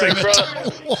classic.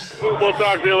 We'll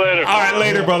talk to you later. All right,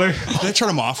 later, brother. Did I turn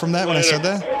him off from that when I said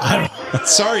that?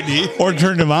 Sorry, D. Or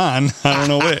turned him on. I don't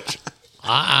know which.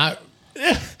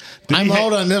 I'm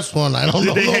out on this one. I don't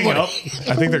know. Did they hang nobody. up?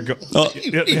 I think they're go.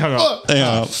 Yeah, they hung up.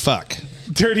 Yeah. Fuck.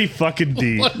 Dirty fucking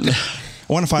D.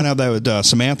 I want to find out that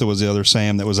Samantha was the other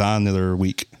Sam that was on the other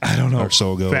week. I don't know. Or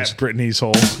so goes. Fat Brittany's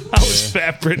hole. I was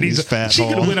Fat Brittany's fat She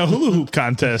hole. could win a hula hoop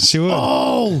contest. She would.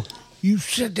 Oh, you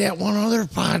said that one other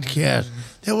podcast.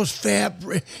 That was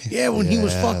when he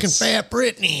was fucking Yes. Fat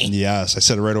Brittany. Yes, I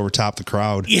said it right over top the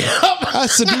crowd. Yep.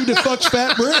 That's the dude that fucks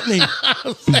Fat Brittany.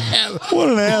 What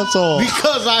an asshole.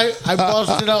 Because I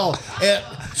busted out at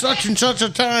such and such a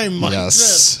time. Mike Yes.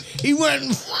 said. He went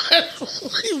and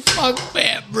he fucked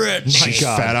Fat Brittany. She's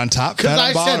fat on top, fat Because on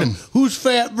I bottom. said, who's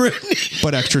Fat Brittany?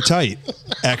 But extra tight.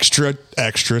 Extra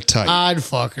tight. I'd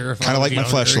fuck her. Kinda like my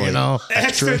fleshlight. You know?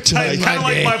 Extra tight. Kind of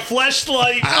like my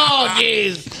fleshlight. Oh,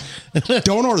 jeez.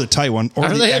 Don't order the tight one.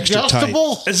 Order Are the they extra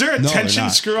adjustable? Is there a No, they're tension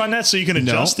not. screw on that so you can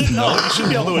adjust it? No, you should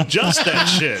be able to adjust that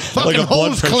shit. Like a Fucking blood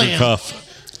hose pressure clamp. cuff.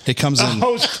 tight. It comes A in.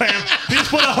 hose clamp. You just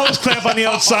put a hose clamp on the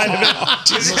outside of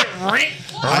it.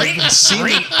 I've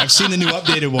seen the new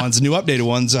updated ones. The new updated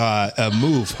ones a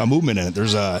movement in it.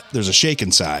 There's a shake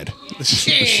inside.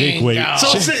 Shake weight. So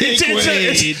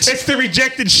it's the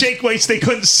rejected shake weights they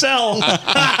couldn't sell.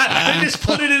 They just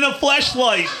put it in a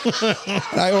fleshlight.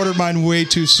 I ordered mine way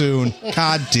too soon.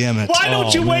 God damn it. Why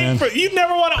don't you man. wait for? You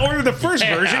never want to order the first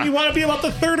version. You want to be about the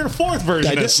 3rd or 4th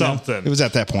version of something. It was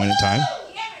at that point in time.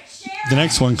 The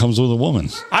next one comes with a woman.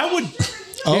 I would.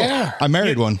 Oh, Yeah. I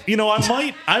married one. You know, I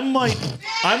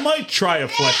might try a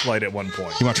fleshlight at one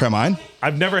point. You want to try mine?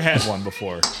 I've never had one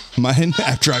before. Mine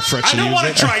after I I freshly don't used want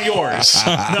it. to try yours.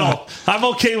 No, I'm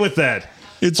okay with that.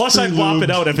 It's Plus, I blop pre-lubed. it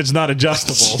out if it's not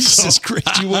adjustable. Jesus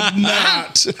Christ, you would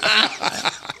not.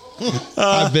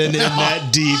 I've been in that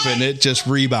deep and it just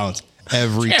rebounds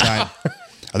every time.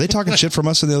 Are they talking shit from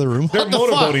us in the other room? They're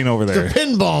motorboating over there. The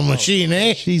pinball machine,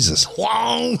 eh? Jesus.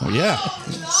 Wong. Oh, yeah,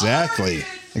 exactly.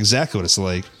 Exactly what it's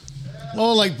like.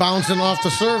 Oh, like bouncing off the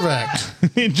cervix.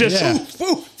 Just,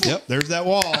 Yeah. Yep, there's that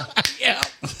wall. Yeah.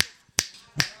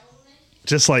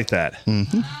 just like that.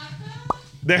 Mm-hmm.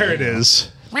 There it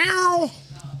is. Meow.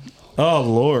 Oh,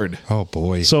 Lord. Oh,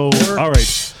 boy. So, all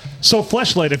right. So,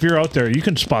 Fleshlight, if you're out there, you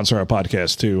can sponsor our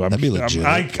podcast too. That'd be legit.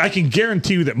 I can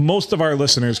guarantee you that most of our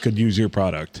listeners could use your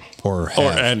product. or Or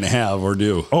have. and have or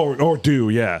do. Or do,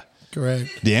 yeah.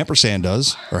 Correct. The ampersand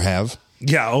does or have.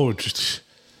 Yeah, just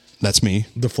That's me.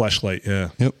 the Fleshlight, yeah.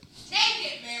 Yep.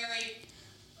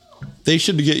 They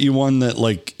should get you one that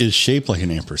like is shaped like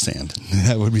an ampersand.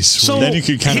 That would be sweet. So Then you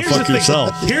could kinda here's the fuck thing.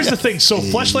 yourself. Here's the thing. So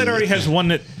Fleshlight already has one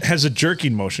that has a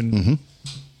jerking motion.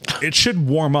 Mm-hmm. It should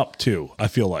warm up too, I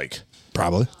feel like.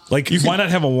 Probably. Like, why not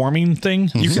have a warming thing?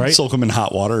 You can right? soak them in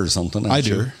hot water or something. I'm I do.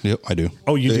 sure. Yep, I do.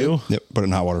 Oh, you do? Yep, put it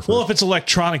in hot water for Well, if it's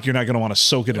electronic, you're not going to want to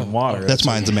soak it in water. That's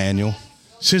mine's a manual.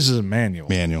 His is a manual.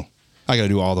 Manual. I got to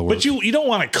do all the work. But you don't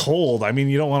want it cold. I mean,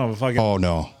 you don't want to fucking. Oh,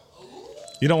 no.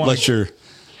 You don't want Unless to.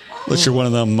 you're one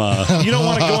of them. You don't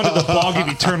want to go into the bog of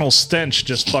eternal stench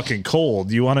just fucking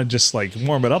cold. You want to just like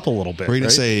warm it up a little bit. We're going right?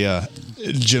 to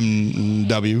say Jim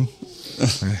W.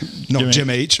 No, Jim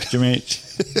H. Jim H.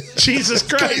 Jesus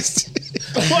Christ.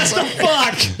 What the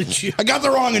fuck? I got the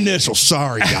wrong initial.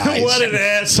 Sorry, guys. What an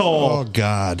asshole. Oh,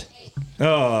 God.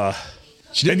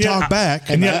 She And didn't yet- talk back.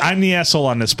 And yet I'm the asshole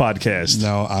on this podcast.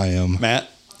 No, I am. Matt,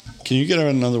 can you get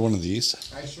another one of these?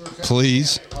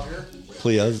 Please.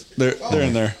 Please. They're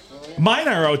in there. Mine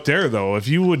are out there, though. If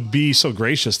you would be so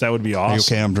gracious, that would be Are you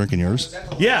awesome. okay? I'm drinking yours.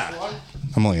 Yeah.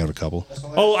 I'm only out a couple.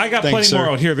 Oh, I got Thanks, plenty more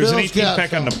sir. out here. There's Bill's an 18 got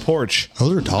pack on the porch.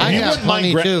 Those are tall. I got Wouldn't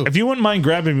mind plenty too. If you wouldn't mind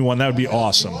grabbing me one, that would be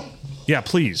awesome. Yeah,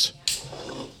 please.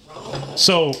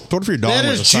 So, What if your dog That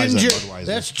was is the size ginger. of that Budweiser?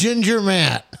 That's Ginger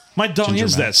Matt. My dong Ginger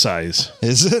is man. that size.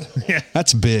 Is it? Yeah.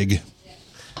 That's big.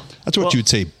 That's what Well- you'd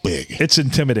say big. It's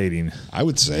intimidating. I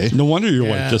would say. No wonder your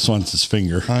Yeah. wife just wants his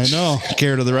finger. I know.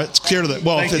 Scared of the right. Scared of the.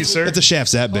 Well, Thank you, sir. if the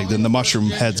shaft's that big, then the mushroom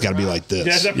head's got to be like this.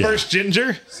 Yeah, that first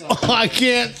ginger. Oh, I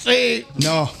can't see.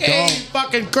 No, Hey, don't.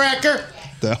 fucking cracker.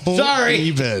 Don't Sorry.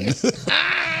 even.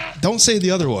 Don't say the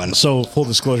other one. So, full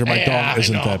disclosure, my Yeah, dong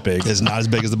isn't I know. that big. It's not as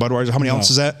big as the Budweiser. How many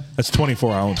ounces is that? That's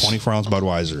 24 ounce. 24 ounce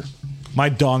Budweiser. My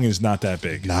dong is not that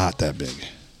big. Not that big.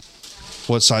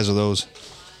 What size are those?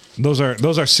 Those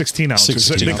are 16 ounces.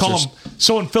 16 They call ounces. them.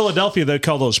 So in Philadelphia, they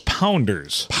call those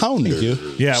pounders. Pounder.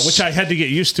 Yeah, which I had to get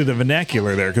used to the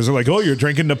vernacular there because they're like, "Oh, you're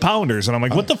drinking the pounders," and I'm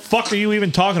like, "What the fuck are you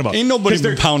even talking about?" Ain't nobody 'Cause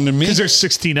they're- been pounding me. because they're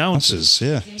 16 ounces. Ounces.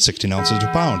 Yeah, 16 ounces to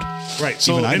a pound. Right.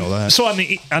 So Even I know that. So on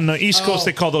the East Coast,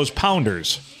 they call those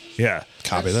pounders. Yeah.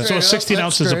 Copy that. So Straight 16 up,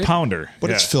 ounces that's a great. pounder. But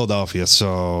Yeah. it's Philadelphia,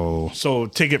 so So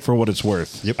take it for what it's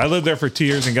worth. Yep. I lived there for 2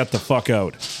 years and got the fuck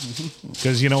out.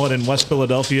 Because you know what? In West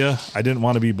Philadelphia, I didn't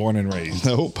want to be born and raised.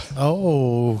 nope.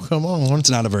 Oh, come on.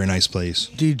 It's not a very nice place.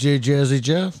 DJ Jazzy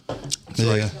Jeff.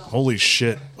 Yeah. Holy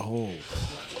shit. Oh.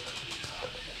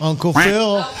 Uncle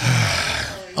Phil.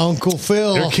 Uncle Your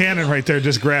Phil. cannon right there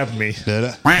just grabbed me. Did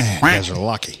it? Man, you guys are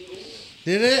lucky.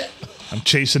 Did it? I'm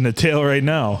chasing the tail right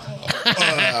now.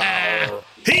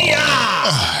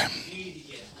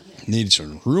 Need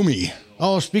some roomy.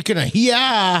 Oh, speaking of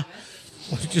I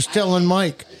was just telling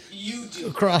Mike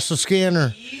across the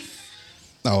scanner,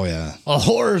 Oh yeah. a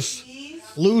horse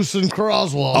loose in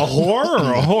Croswell. A whore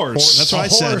or a horse? That's what I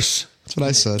said. horse. That's what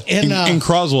I said. And In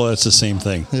Croswell, that's the same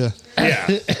thing. Yeah. Yeah.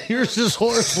 here's this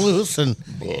horse loose, and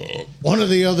one of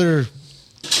the other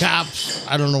cops,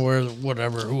 I don't know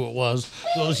who it was,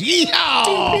 goes,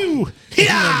 yeehaw!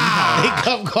 Yeah! They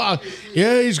come calling,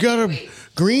 yeah, he's got a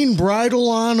green bridle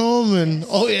on him, and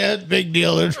oh yeah, big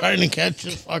deal. They're trying to catch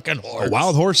this fucking horse. A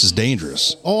wild horse is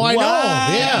dangerous. Oh, I know.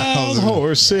 Yeah. Wild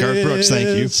horses. Garth Brooks, thank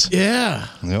you. Yeah.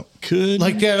 Yep.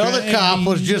 Like that other cop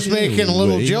was just making a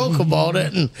little joke about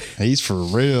it, and He's for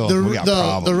real. we got the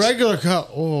problems. regular cop,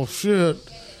 oh shit.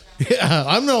 Yeah,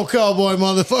 I'm no cowboy,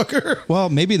 motherfucker. Well,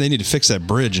 maybe they need to fix that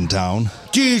bridge in town.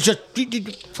 Jesus,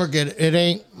 forget it. It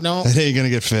ain't. No, It ain't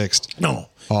gonna get fixed. no.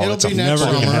 Oh, It'll it's be a next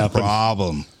never gonna summer. happen.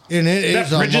 problem. And it That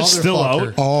is a bridge is still motherfucker.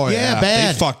 out? Oh Yeah, yeah,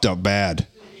 bad. They fucked up bad.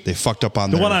 They fucked up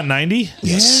on The their, one on 90?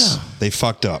 Yes. Yeah. They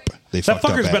fucked up. They That fucked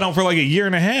up fucker's bad. been out for like a year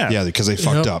and a half. Yeah, because they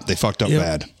fucked Yep. up. They fucked up Yep.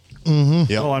 bad.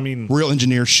 Mm-hmm. Yep. Well, I mean- real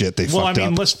engineer shit. They Well, I fucked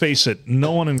mean, up. let's face it.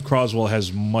 No one in Croswell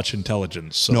has much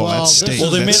intelligence. So No, Well, that's this state. is Well,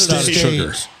 they made That's it out of state.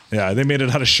 sugar. yeah, they made it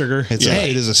out of sugar. It's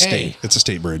Hey, it is a state. hey. It's a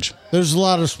state bridge. There's a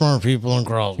lot of smart people in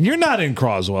Croswell. You're not in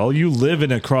Croswell. You live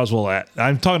in a Croswell.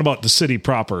 I'm talking about the city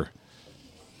proper.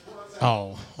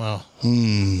 Oh, well.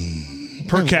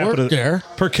 Per I capita, worked there.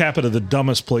 per capita, the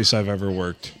dumbest place I've ever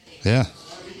worked. Yeah.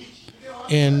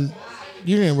 And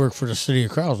you didn't work for the city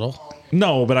of Croswell.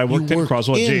 No, but I worked in worked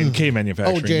Croswell at in- J&K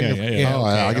Manufacturing. Oh, J&K, yeah. yeah. Oh,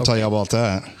 yeah. I can tell you all about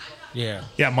that. Yeah.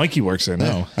 Yeah, Mikey works there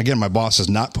now. Again, my boss has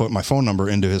not put my phone number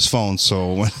into his phone,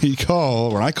 so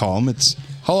when I call him, it's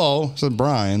hello. Said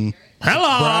Brian.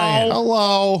 Hello. Brian.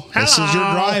 Hello. This is your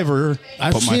Hello. driver.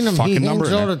 I've Put my seen him. He fucking number hangs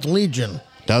in out there. at the Legion.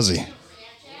 Does he?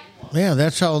 Yeah,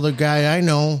 that's how the guy I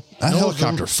know. That knows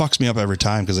helicopter him. fucks me up every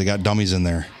time because they got dummies in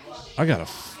there. I got a.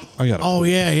 Oh,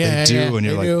 yeah, yeah. They do, yeah, and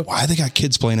you're they like, do. why they got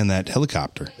kids playing in that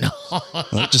helicopter?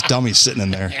 They're just dummies sitting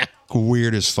in there.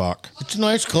 Weird as fuck. It's a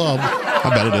nice club. I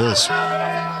bet it is.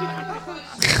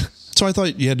 So I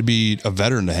thought you had to be a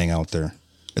veteran to hang out there.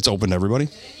 It's open to everybody?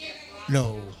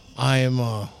 No, I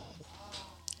am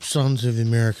Sons of the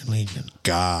American Legion.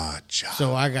 Gotcha.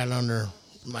 So I got under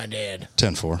my dad.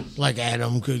 10-4. Like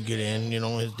Adam could get in,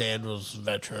 his dad was a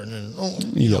veteran,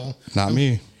 and you know, Not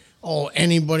me.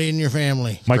 anybody in your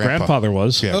family. My Grandpa. grandfather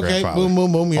was. Yeah, Okay, grandfather. boom,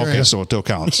 boom, boom, you're okay, in. so it still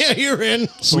counts. Yeah, you're in. We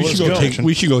should let's go go.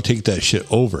 we should go take that shit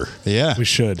over. Yeah. We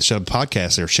should. Should have a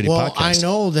podcast there. Shitty Well, podcast. I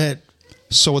know that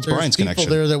So what's there's Brian's people connection?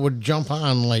 there that would jump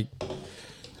on, like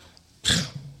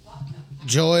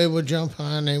Joy would jump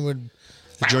on. They would.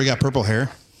 Joey got purple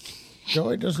hair.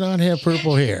 Joy does not have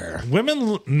purple hair.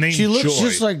 Women named She looks Joy.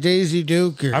 just like Daisy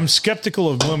Duke. Or, I'm skeptical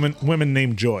of women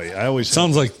named Joy. I always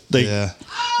Sounds like they Yeah.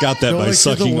 got that Joy by to the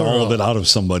sucking all of world. it out of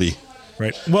somebody.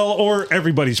 right. Well, or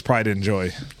everybody's pride and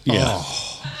joy. Yeah.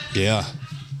 Yeah.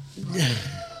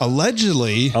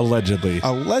 Allegedly,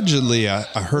 I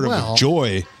heard of Well- a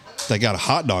Joy that got a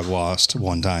hot dog lost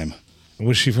one time.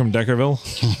 Was she from Deckerville?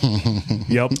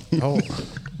 Yep. oh,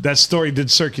 That story did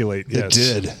circulate. Yes.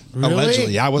 It did. Really?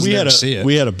 Allegedly. I wasn't there to see it.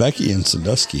 We had a Becky in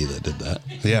Sandusky that did that.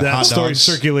 yeah, That hot story dogs.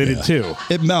 circulated too.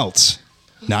 It melts.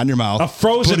 Not in your mouth. A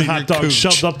frozen Put in hot your dog cooch.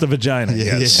 shoved up the vagina.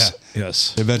 Yeah, Yes.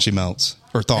 Yes. It eventually melts.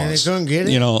 Or and they thaws. couldn't get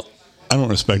it. You know, I don't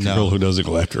respect a girl who doesn't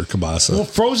go after a kielbasa. Well,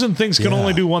 frozen things can Yeah.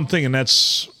 only do one thing, and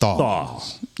that's Thaw.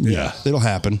 Yeah. It'll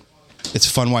happen. It's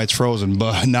fun while it's frozen,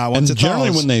 but not once And it generally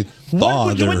thaws. when they thaw,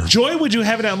 What they're joy would you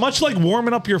have it at? Much like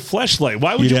warming up your fleshlight.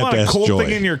 Why would You'd you have want to a ask cold Joy.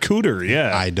 thing in your cooter?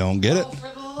 Yeah. I don't get it.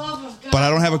 But I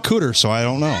don't have a cooter, so I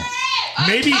don't know.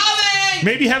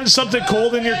 Maybe having something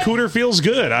cold in your cooter feels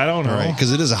good. I don't know. Right?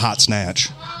 Because it is a hot snatch.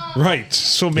 Right.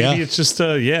 So maybe Yeah. it's just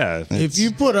yeah. If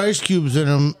you put ice cubes in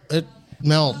them, it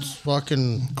melts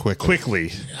fucking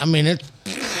Quickly. I mean, it.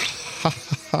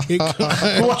 Shit's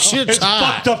It's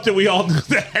hot. fucked up that we all knew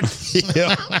that.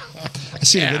 Yeah. I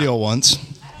seen a video once.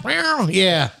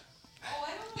 Yeah.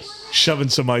 Shoving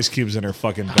some ice cubes in her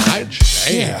fucking badge.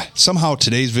 Yeah. Somehow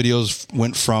today's videos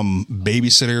went from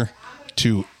babysitter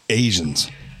to Asians.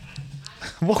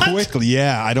 What? Quickly,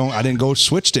 yeah. I didn't go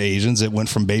switch to Asians. It went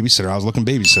from babysitter. I was looking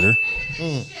babysitter.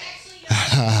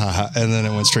 And then it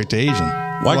went straight to Asian.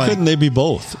 Why couldn't they be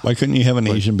both? Why couldn't you have an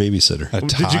Asian babysitter?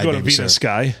 Did you go to Venus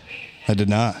Sky? I did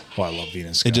not. Oh, I love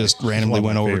Venus Sky. It just It's randomly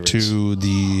one of went my over favorites. to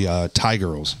the Thai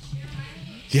girls.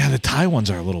 Yeah, the Thai ones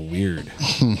are a little weird.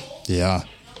 Yeah.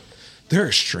 They're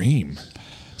extreme.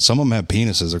 Some of them have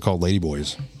penises. They're called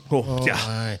ladyboys. Oh, yeah.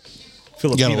 Aye.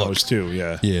 Filipinos too,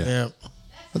 yeah. Yeah. Yeah.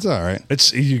 That's all right.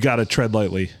 It's you got to tread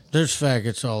lightly. There's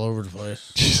faggots all over the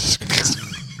place. Jesus Christ.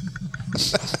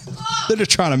 They're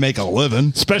just trying to make a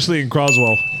living. Especially in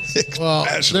Croswell. Well,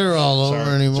 they're all over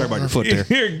anymore. Sorry about your foot there.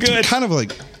 You're good. It's kind of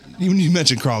like, when you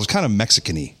mentioned Carl, it's kind of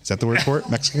Mexican-y. Is that the word for it?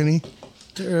 Mexican-y?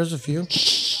 There's a few.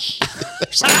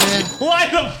 Why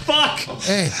the fuck?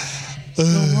 Hey,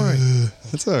 don't worry.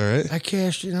 That's all right. I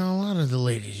cashed in on a lot of the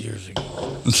ladies years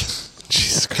ago.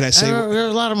 Jesus. Can I say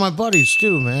There's a lot of my buddies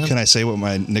too, man. Can I say what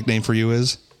my nickname for you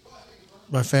is?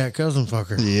 My fat cousin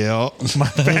fucker. Yeah. My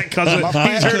fat cousin.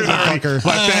 He's heard it already.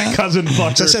 My fat cousin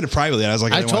fucker. I said it privately. I was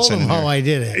like, I didn't want told to him say it in how here. I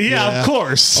did it. Yeah, of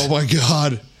course. Oh my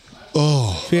God.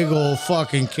 Oh. Big old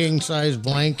fucking king size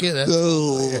blanket. That's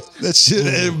Oh. That's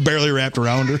it barely wrapped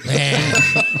around her. man.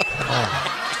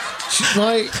 She's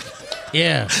like,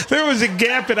 yeah. There was a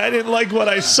gap and I didn't like what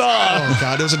I saw. Oh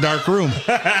God, it was a dark room.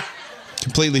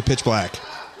 Completely pitch black.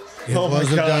 It Oh, my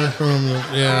was a God. dark room.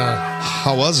 Yeah.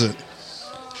 How was it?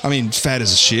 I mean, fat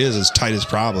as she is, as tight as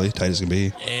can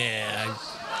be. Yeah.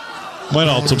 Might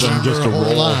also been just a whole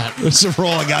roll. lot. It's a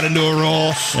roll. I got into a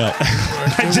roll. Yeah.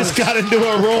 I just got into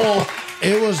a roll.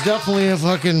 It was definitely a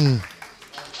fucking,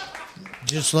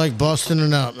 just like busting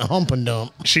it up, a hump and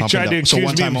dump. She tried to accuse So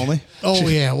one me. time only? Oh,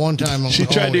 yeah, one time. She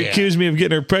tried to accuse me of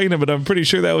getting her pregnant, but I'm pretty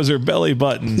sure that was her belly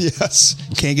button. Yes.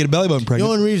 Can't get a belly button The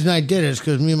pregnant. only reason I did it is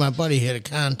because me and my buddy hit a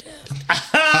contest.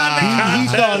 He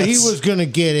thought he was going to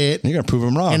get it. You're going to prove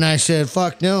him wrong. And I said,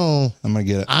 fuck no, I'm going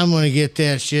to get it. I'm going to get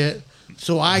that shit.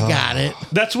 So I got it.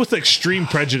 That's with extreme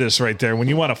prejudice right there. When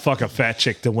you want to fuck a fat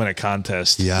chick to win a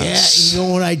contest. Yes. Yeah, you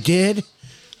know what I did?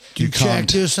 You Check cummed.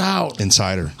 this out.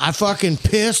 Insider. I fucking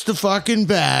pissed the fucking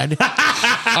bed.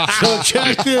 So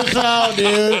check this out,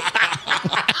 dude.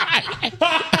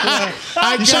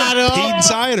 I got up. Pete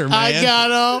Insider, man. I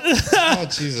got up. Oh,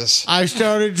 Jesus. I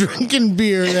started drinking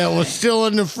beer that was still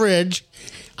in the fridge.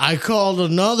 I called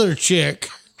another chick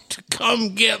to come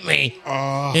get me.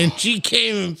 And she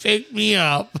came and picked me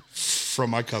up. From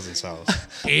my cousin's house.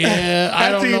 Yeah, I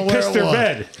After don't know you where pissed it her was.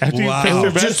 bed. After Wow. you It pissed her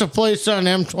was bed. just a place on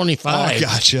M25. Oh,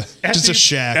 gotcha. Just a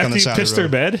shack on the side After you pissed of the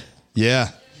her road. bed. Yeah.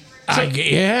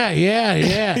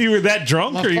 Yeah. You were that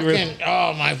drunk, My or you were?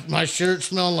 fucking, my shirt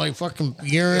smelled like fucking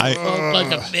urine, smelled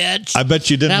like a bitch. I bet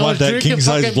you didn't And I want was that drinking king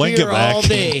size fucking blanket beer back. all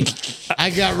day. I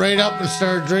got right up and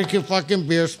started drinking fucking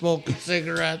beer, smoking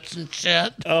cigarettes and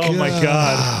shit. Oh my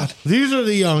god! These are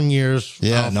the young years.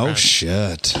 Yeah, my no friend.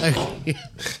 shit.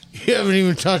 You haven't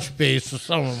even touched base with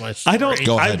some of my stories. I don't.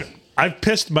 Go ahead. I've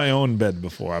pissed my own bed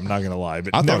before. I'm not gonna lie,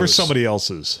 but I thought never it was- somebody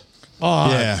else's. Oh,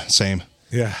 Yeah, same.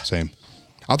 Yeah. Same.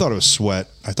 I thought it was sweat.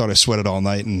 I thought I sweated all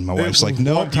night, and my wife's like,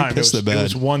 no, one you time. pissed the It bed.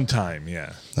 was one time.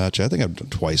 Yeah. Gotcha. I think I've done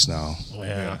it twice now.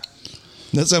 yeah.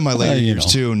 That's in my later you years,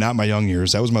 know. too, not my young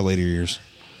years. That was my later years.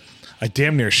 I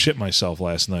damn near shit myself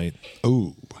last night.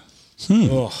 Ooh.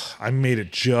 Ugh, I made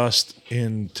it just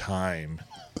in time.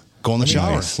 Go in the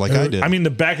shower Nice. like I did. I mean,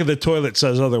 the back of the toilet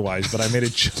says otherwise, but I made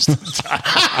it just in time.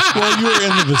 Well, you were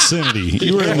in the vicinity.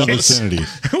 You were in the vicinity.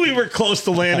 We were close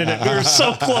to landing it. We were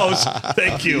so close.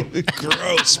 Thank you.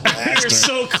 gross We were bastard.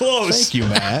 so close. Thank you,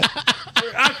 Matt.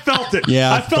 I felt it.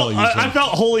 Yeah, I felt. I felt you, I felt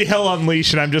holy hell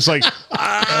unleashed, and I'm just like,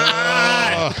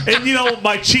 ah! And you know,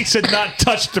 my cheeks had not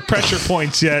touched the pressure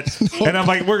points yet, and I'm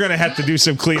like, we're gonna have to do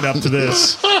some cleanup to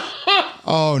this.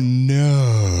 Oh,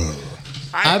 no.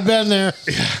 I've been there.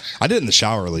 I did it in the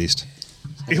shower, at least.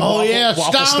 Oh, yeah,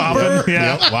 waffle stomper. stomping.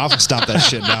 Yeah. Yep. Well, I'll stomp that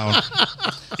shit down.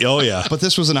 Oh, yeah. But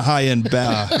this was in a high-end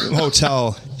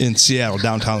hotel in Seattle,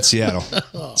 downtown Seattle.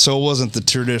 So it wasn't the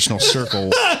traditional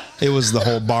circle. It was the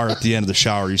whole bar at the end of the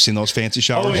shower. You seen those fancy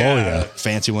showers? Oh, yeah.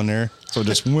 Fancy one there. So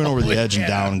just went over the edge and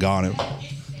down and gone.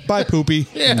 Bye, Poopy.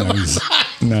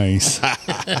 Nice.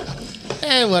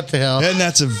 Hey, what the hell? And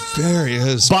that's a very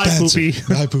Bye, Poopy.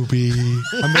 Bye, Poopy.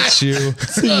 I miss you.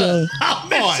 I'll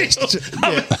miss you.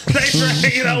 Thanks for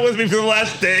hanging out with me for the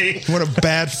last day. When a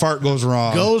bad fart goes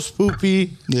wrong. Ghost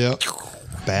Poopy. Yep.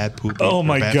 Bad Poopy. Oh,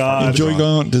 my Bad God. fart goes Enjoy wrong.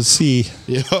 going out to sea.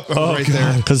 Yep. Right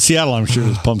there. Because Seattle, I'm sure,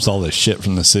 just pumps all this shit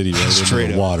from the city right Straight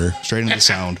into up. the water. Straight into the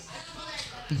sound.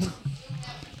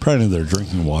 Probably into their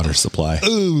drinking water supply.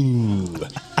 Ooh.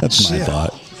 That's my Shit.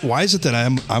 thought. Why is it that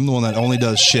I'm the one that only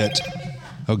does shit?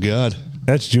 Oh, God.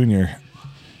 That's Junior.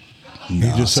 He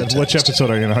just said, which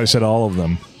episode are you on? I said all of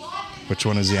them. Which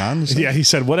one is he on? Yeah, he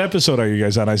said, what episode are you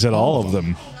guys on? I said all of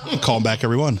them. Call him back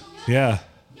every one. Yeah.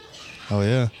 Oh,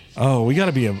 yeah. Oh, we got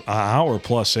to be an hour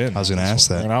plus in. I was going to ask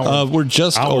that. An hour. We're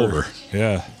just over.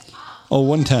 Yeah. Oh,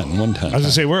 110. 110. I was going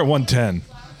to say, we're at 110.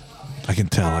 I can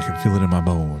tell. I can feel it in my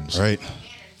bones. Right.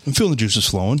 I'm feeling the juices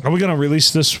flowing. Are we going to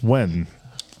release this when?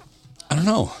 I don't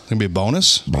know. Going to be a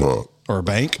bonus? Or a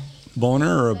bank?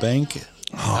 Boner or a bank?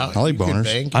 I like boners.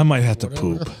 Bank. I might have to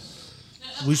poop.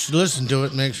 We should listen to it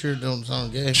and make sure it don't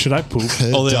sound gay. Should I poop?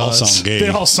 Oh, they all does. sound gay. They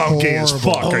all sound gay as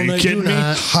Horrible. fuck. Are you they kidding do me?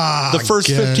 not. The first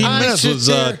 15 I minutes sit was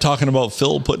there- talking about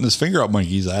Phil putting his finger up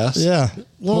Mikey's ass. Yeah.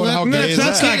 Well, how gay is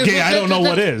That's that? not gay. I don't know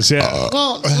what is. Yeah.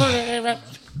 Well,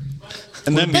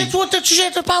 And then that's what the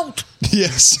shit's about.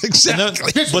 Yes, and exactly.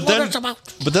 then- This is but what then it's about.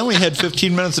 but then we had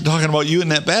 15 minutes of talking about you in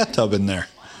that bathtub in there.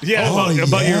 Yeah, Oh,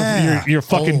 about yeah. your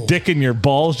fucking dick and your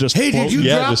balls just. Hey, did you floating.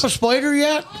 Yeah, drop just- a spider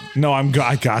yet? No,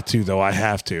 I got to though. I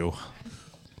have to.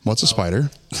 What's a spider?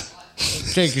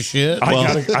 Take a shit.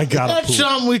 I gotta That's poop.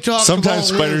 something we talked Sometimes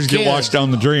about when we spiders were get kids. washed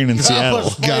down the drain in Drop a Seattle.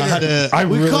 spider. I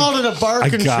We really- called it a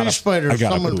barking I gotta- tree spider. I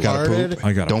gotta Someone poop. Gotta farted. poop.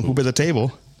 I gotta Don't poop. poop at the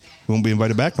table. We won't be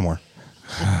invited back no more.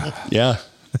 Yeah.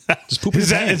 Just poop in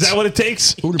Is your that pants. is that what it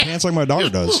takes? Poop in your pants like my daughter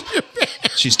does.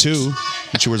 She's 2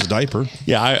 and she wears a diaper.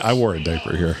 Yeah, I wore a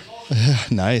diaper here.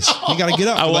 Nice. You got to get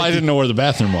up. I didn't know where the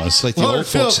bathroom was. Like the Well, old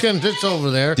folks. Philkins, it's over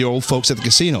there. The old folks at the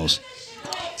casinos.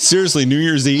 Seriously, New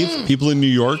Year's Eve, people in New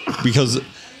York, because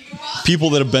people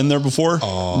that have been there before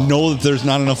know that there's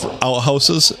not enough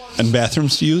outhouses and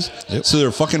bathrooms to use. Yep. So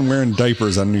they're fucking wearing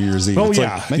diapers on New Year's Eve. Oh, It's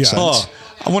yeah, like, makes yeah. sense.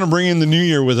 I want to bring in the new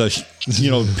year with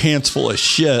pants full of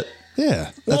shit.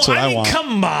 Yeah. That's Well, what I mean, want.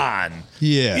 Come on.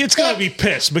 Yeah. It's gonna be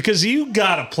pissed because you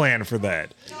got a plan for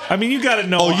that. I mean, you got to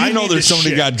know. Oh, I you know need there's to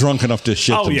somebody shit. got drunk enough to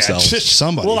shit Oh themselves. yeah,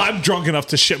 Somebody. Well, I'm drunk enough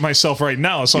to shit myself right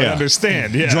now, so I Yeah.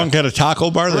 understand. Yeah, Drunk at a taco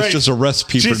bar? That's Right. just a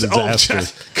recipe for Jeez, oh,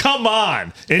 disaster. come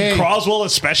on, in Hey. Croswell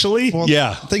especially. Well,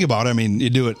 Yeah. Think about it. I mean, you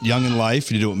do it young in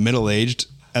life, you do it middle aged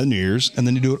at New Year's, and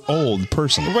then you do it old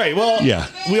person. Right. Well, Yeah.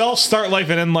 we all start life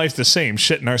and end life the same,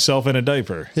 shitting ourselves in a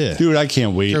diaper. Yeah. Dude, I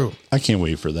can't wait. True. I can't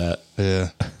wait for that. Yeah.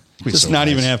 Just not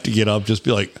even have to get up. Just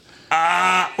be like,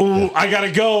 Ooh, I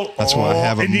gotta go. That's why I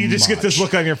have a and you just get this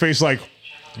much. look on your face, like,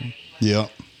 Yeah.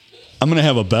 I'm going to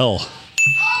have a bell.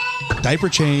 Diaper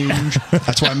change.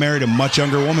 That's why I married a much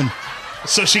younger woman.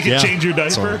 so she can Yeah. change your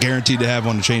So diaper. I'm guaranteed to have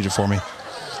one to change it for me.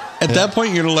 At that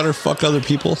point, you're going to let her fuck other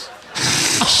people?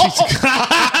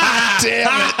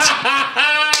 Damn it.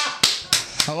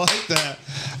 I like that.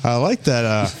 I like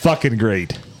that. Fucking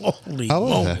great. Holy I like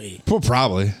moly. that. Well,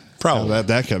 probably.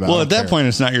 That could. Well, at that point,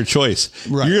 it's not your choice.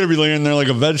 Right. You're going to be laying there like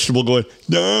a vegetable going,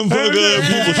 no, I'm fucking other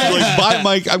people. She's like, bye,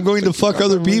 Mike. I'm going to fuck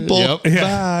other people. Yep. Yeah.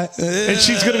 Bye. And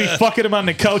she's gonna be fucking him on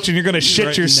the couch, and you're gonna shit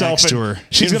Right yourself. next to and her.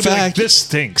 She's In gonna be like, fact- "This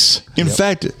stinks." In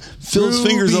fact, Phil's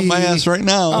fingers up my ass right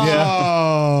now.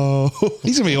 Oh,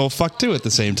 he's gonna be old fuck too at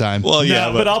the same time. Well, yeah,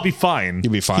 No, but I'll be fine.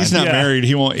 you'll be fine. he's not Yeah. married.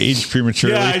 He won't age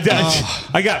prematurely. Yeah,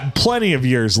 I got plenty of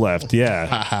years left.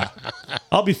 Yeah,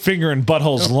 I'll be fingering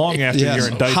buttholes long after Yes. you're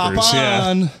in diapers. Hop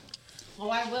on. Oh,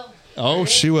 I will. Oh,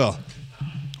 she will.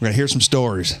 We're gonna hear some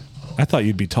stories. I thought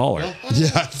you'd be taller. Yeah,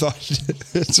 I thought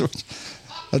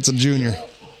that's a junior.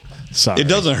 Sorry, It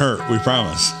doesn't hurt. We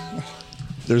promise.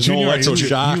 There's Junior, no are electro you,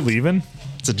 shock. you leaving?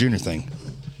 It's a junior thing.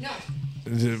 No.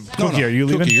 Cookie, are you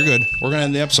leaving? Cookie, you're good. We're gonna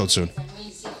end the episode soon. When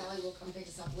you see Ellie, we'll come pick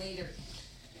us up later.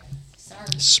 Sorry.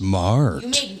 Smart. You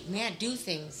made Matt do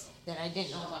things that I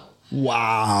didn't know about.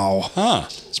 Wow. Huh.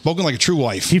 Spoken like a true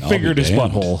wife. He fingered his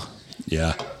damned. butthole.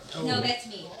 Yeah. No, that's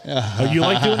me. Oh, you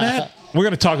like doing that? We're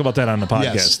going to talk about that on the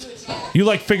podcast. You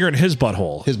like fingering his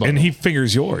butthole, His butthole. and he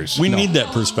fingers yours. We need that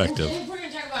perspective. We're going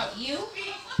to talk about you,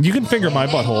 You can finger my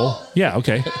butthole. Yeah,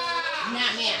 okay. not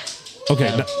Matt. Okay.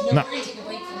 No, no- we're going to take a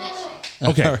break from that shit.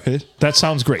 okay. All right. That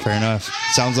sounds great. Fair enough.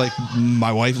 Sounds like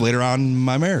my wife later on in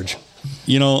my marriage.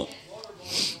 You know,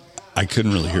 I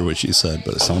couldn't really hear what she said,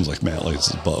 but it sounds like Matt likes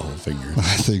his butthole finger. I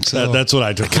think so. That's what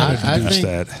I took. I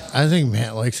think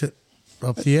Matt likes it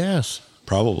up the ass.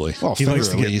 Probably. Well, He likes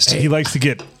to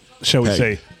get, shall we Pegged.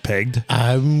 say, pegged.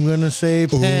 I'm gonna say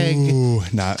peg. Ooh,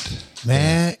 not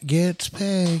Matt gets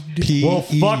pegged. Well,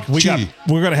 fuck,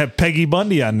 we're gonna have Peggy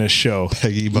Bundy on this show.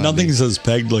 Peggy Bundy. Nothing says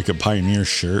pegged like a Pioneer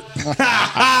shirt.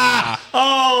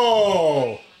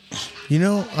 Oh, You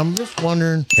know, I'm just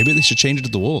wondering. Maybe they should change it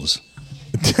to the Wolves.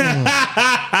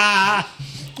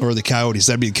 Or the Coyotes.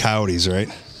 That'd be the Coyotes, right?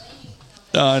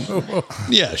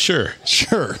 Yeah, sure.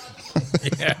 Sure.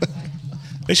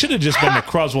 they should have just been the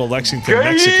Croswell Lexington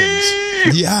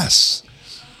Mexicans. Yes.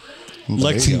 There you go.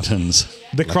 Lexingtons.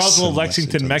 The Croswell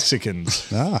Lexington Lexingtons. Mexicans.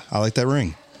 Ah, I like that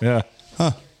ring. Yeah.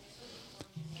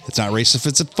 It's not racist if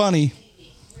it's funny.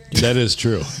 That is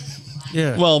true.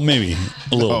 Yeah. Well, maybe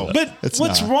a little bit. But It's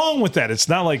what's not. wrong with that? It's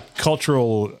not like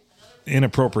cultural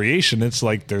inappropriation. It's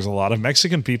like there's a lot of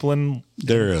Mexican people in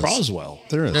There is. Croswell.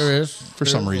 There is. there is. For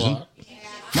some There's a reason. lot.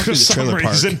 For some trailer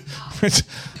park. reason.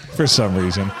 For some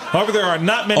reason. However, there are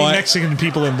not many Mexican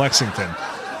people in Lexington.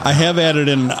 I have added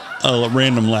in a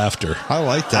random laughter. I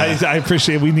like that. I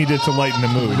appreciate we needed to lighten the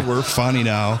mood. We're funny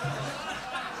now.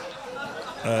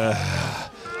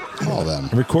 All them.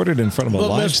 Recorded in front of a Well,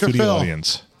 live Mr. studio Phil.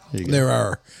 audience. There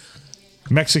are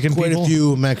Mexican quite people? a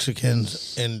few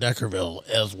Mexicans in Deckerville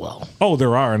as well. Oh,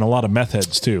 there are, and a lot of meth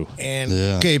heads too. And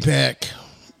Yeah. K-Pack,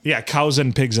 Yeah, cows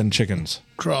and pigs and chickens.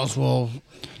 Croswell,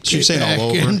 So you're saying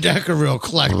all K-Pack, over? and Deckerville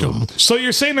collect them. So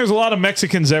you're saying there's a lot of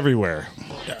Mexicans everywhere?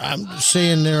 I'm just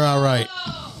saying they're all right.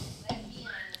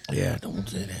 Yeah, don't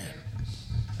say that.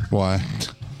 Why?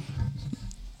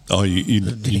 Oh, you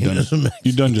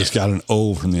done just got an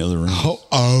O from the other room.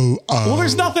 Well,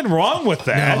 there's nothing wrong with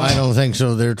that. No, I don't think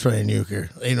so. They're trying euchre.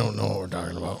 They don't know what we're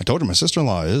talking about. I told her my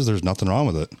sister-in-law is. There's nothing wrong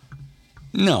with it.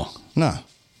 No. No.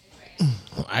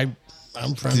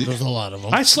 I'm friends with a lot of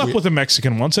them. I slept with a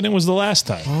Mexican once, and it was the last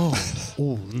time.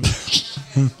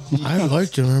 I'd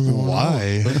like to remember one.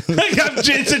 Why?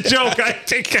 It's a joke. I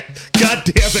think. God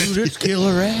damn it! It's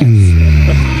killer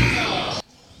ass.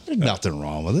 There's nothing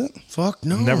wrong with it. Fuck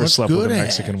no. Never that's slept with a good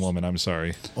Mexican ass. woman. I'm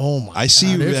sorry. Oh my! I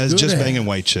see God, you it's as good just ass. banging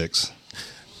white chicks.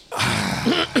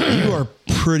 You are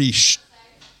pretty.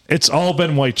 It's all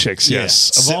been white chicks.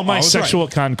 Yes. Yeah. Of all my I was sexual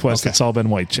right. conquest, Okay. it's all been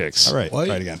white chicks. All right. White?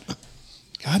 Try it again.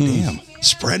 God damn.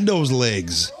 Spread those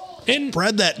legs. And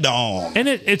Spread that dong.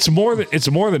 it's more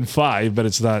than 5, but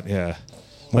it's not. Yeah.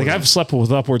 Like I've slept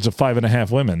with upwards of 5.5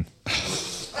 women.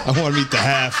 I want to meet the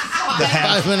half. The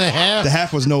half. 5.5. The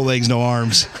half was no legs, no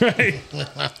arms. Right.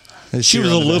 She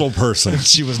was a little person.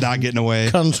 She was not getting away.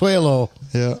 Consuelo.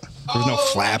 Yeah. There was no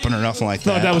flapping or nothing like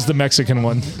No, that. that was the Mexican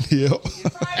one. Yep.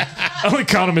 I only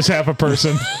count him as half a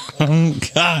person. Oh,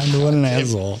 God, what an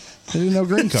asshole. They didn't have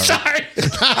green card. Sorry.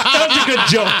 That was a good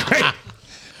joke. Right?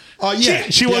 Oh yeah.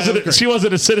 She Yeah, wasn't. that was She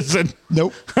wasn't a citizen.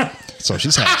 Nope. So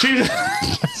she's happy.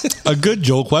 She, A good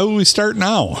joke. Why would we start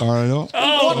now? I know.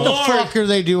 oh, What the Lord. fuck are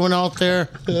they doing out there?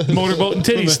 Motorboat and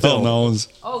titties Still still. knows.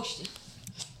 Oh, shit.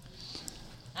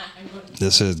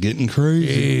 This is getting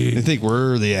crazy. I think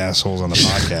we're the assholes on the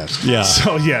podcast. Yeah.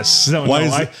 So yes. No, Why no,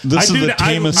 is I, it, this I is do the not-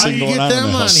 I- tamest I- thing going get on in them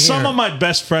the on house. here. Some of my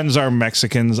best friends are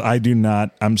Mexicans. I do not.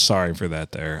 I'm sorry for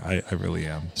that. There, I really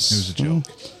am. It was a joke.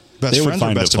 Best They would friends are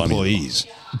find it best funny. employees.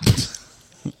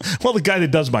 Well, the guy that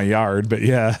does my yard, but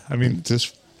yeah, I mean,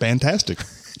 Just fantastic.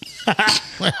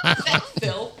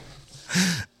 Phil.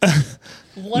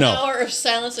 1 No. hour of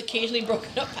silence occasionally broken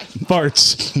up by.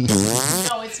 farts.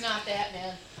 No, it's not that,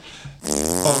 man.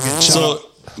 So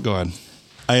Go ahead.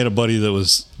 I had a buddy that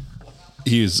was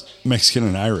Mexican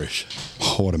and Irish.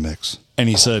 Oh, what a mix. And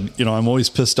he said, I'm always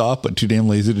pissed off, but too damn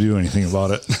lazy to do anything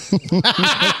about it.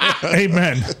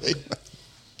 Amen.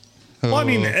 Well, I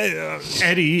mean,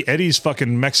 Eddie's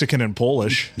fucking Mexican and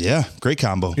Polish. Yeah, great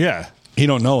combo. Yeah, He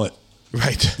don't know it.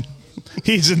 right.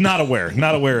 He's not aware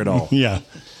at all. Yeah.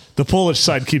 The Polish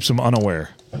side keeps him unaware.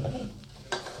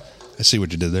 I see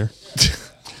what you did there.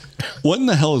 What in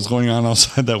the hell is going on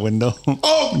outside that window?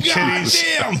 Oh, God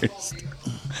damn.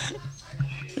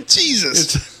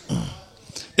 Jesus.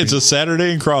 It's a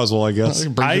Saturday in Croswell, I guess.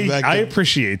 Brings it back I to-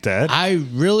 appreciate that. I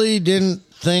really didn't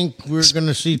think we were going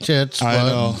to see tits. I but-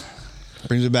 know.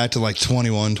 Brings it back to like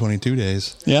 21, 22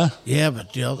 days. Yeah. Yeah,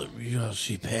 but the other, you gotta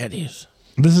see Patty's.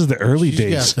 This is the early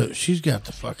days. She's got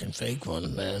the fucking fake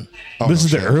one, man. This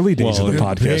is the early days Well, of the they're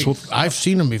podcast. Big. Well, I've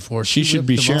seen them before. She should whipped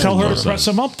be them sharing out. tell her those. to press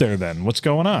him up there. Then what's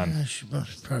going on? She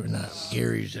must, probably not.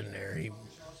 Gary's in there. He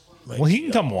might Well, he be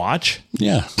can come watch.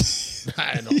 Yeah.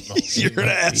 I don't know. You're an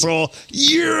asshole.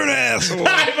 You're an asshole.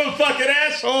 I'm a fucking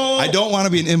asshole. I don't want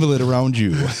to be an invalid around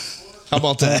you. How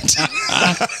about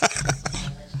that?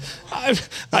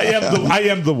 I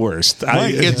am the worst.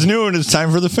 Mike, it's new and it's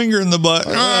time for the finger in the butt.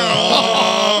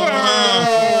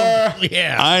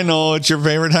 Yeah. I know it's your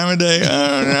favorite time of day.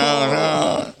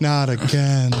 No. Not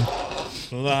again.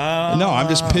 No, I'm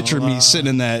just picturing me sitting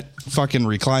in that fucking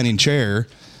reclining chair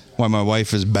while my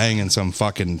wife is banging some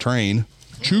fucking train.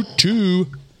 Choo-choo.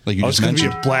 Like you I just was going to be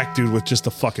mentioned. a black dude with just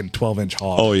a fucking 12-inch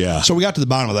hog. Oh, yeah. So we got to the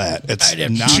bottom of that. It's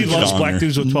not She loves on black her.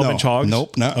 dudes with 12-inch hogs?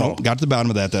 Nope. No, Oh. got to the bottom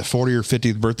of that. That 40 or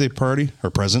 50th birthday party or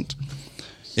present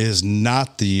is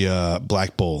not the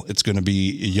black bull. It's going to be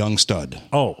a young stud.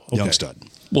 Oh, okay. Young stud.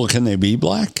 Well, can they be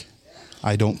black?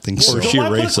 I don't think so. Or is So she why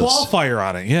put a racist? qualifier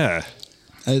on it? Yeah.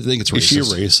 I think it's racist. Is she a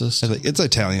racist? I think it's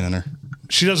Italian in her.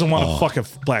 She doesn't want to fuck a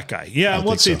black guy. Yeah,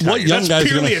 what's the think so. Italian? What young That's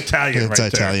guy's purely gonna- Italian It's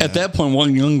right Italian. At that point,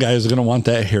 one young guy is going to want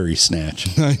that hairy snatch.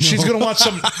 there. She's going to want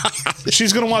some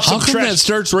she's going to want How some come that trash.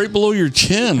 starts right below your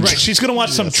chin? Right, she's going to want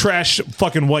some trash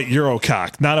fucking white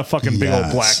Eurocock, not a fucking big old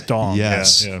Yes. black dong.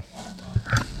 Yes. Yeah.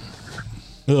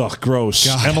 Ugh, gross.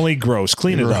 God. Emily, gross.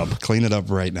 Clean it up. Clean it up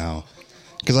right now.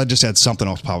 Because I just had something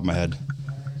else pop in my head.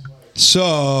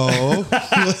 So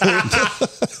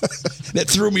that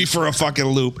threw me for a fucking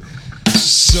loop.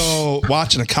 So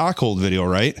watching a cockhold video,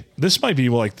 right? This might be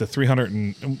like the 300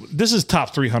 and this is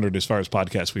top 300 as far as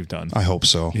podcasts we've done. I hope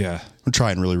so. Yeah. I'm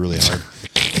trying really, really hard.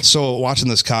 So watching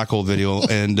this cockhold video,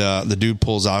 and the dude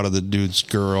pulls out of the dude's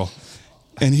girl,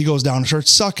 and he goes down and starts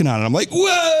sucking on it. I'm like,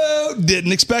 whoa!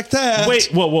 Didn't expect that. Wait,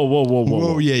 whoa.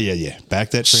 Whoa, yeah.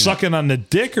 Back that train. Sucking on the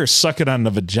dick or sucking on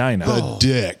the vagina? the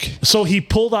dick. So he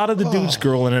pulled out of the dude's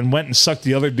girl and then went and sucked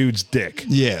the other dude's dick.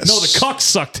 Yes. No, the cuck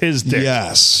sucked his dick.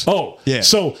 Yes. Oh, Yeah.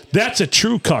 So that's a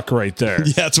true cuck right there.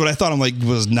 Yeah, that's what I thought. I'm like,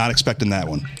 was not expecting that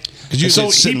one. So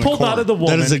he pulled out of the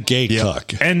woman. That is a gay Yeah.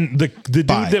 cuck. and the dude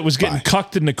that was getting Bye.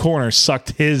 cucked in the corner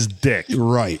sucked his dick.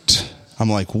 Right. I'm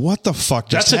like, what the fuck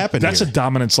just happened That's here? a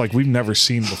dominance like we've never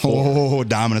seen before. Oh,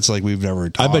 dominance like we've never I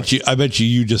talked. bet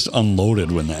you just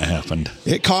unloaded when that happened.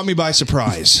 It caught me by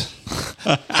surprise.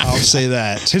 I'll say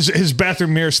that. His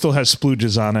bathroom mirror still has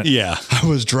splooges on it. Yeah. I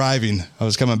was driving. I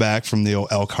was coming back from the old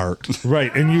Elkhart.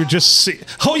 Right, and you just see.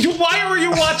 Why were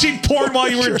you watching porn while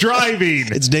you were driving?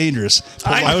 It's dangerous.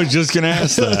 I was just going to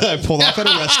ask that. I pulled off at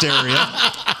a rest area.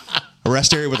 A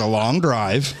rest area with a long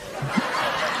drive.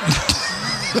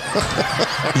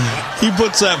 He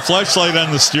puts that flashlight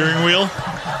on the steering wheel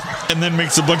and then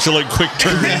makes a bunch of like quick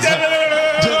turns.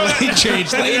 Lane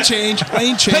change. Lane change.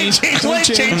 Lane change. Lane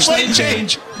change, lane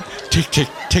change. Tick, tick,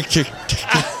 tick, tick, tick,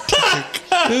 tick.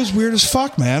 It was weird as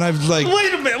fuck, man. I've Wait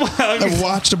a minute. I've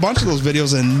watched a bunch of those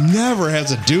videos and never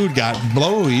has a dude got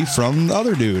blowy from the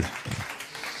other dude.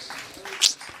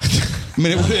 I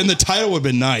mean, and the title would have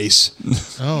been nice.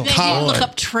 Then you look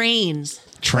up trains.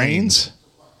 Trains?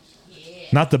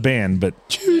 Not the band, but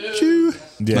Choo-choo.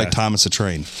 Yeah. Like Thomas the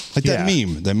Train. Like that Yeah.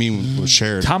 meme. That meme was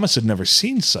shared. Thomas had never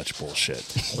seen such bullshit.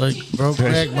 Like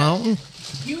Brokeback Mountain.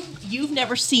 You've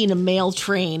never seen a male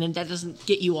train, and that doesn't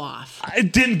get you off.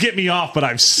 It didn't get me off, but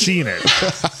I've seen it.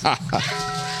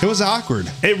 It was awkward.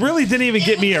 It really didn't even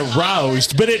get me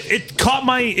aroused, but it caught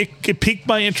it piqued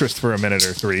my interest for a minute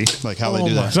or three. Like how they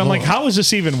do that. So I'm like, how is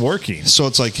this even working? So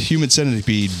it's like human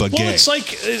centipede, but Well, gay. it's like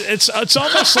it's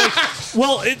almost like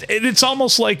it's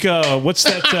almost like what's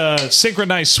that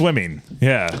synchronized swimming?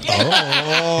 Yeah.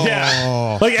 Oh.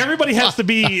 Yeah. Like everybody has to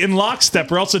be in lockstep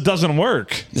or else it doesn't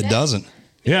work. It doesn't.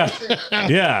 Yeah.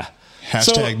 Yeah.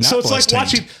 Hashtag not so it's like blessed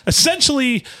watching.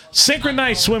 Essentially,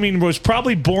 synchronized swimming was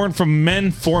probably born from men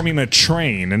forming a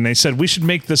train, and they said we should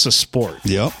make this a sport.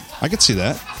 Yep. I could see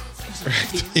that.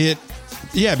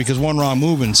 Yeah, because one wrong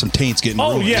move and some taint's getting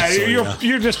Oh ruined. yeah, So,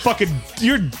 you're just fucking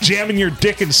jamming your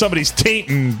dick in somebody's taint,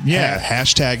 and yeah,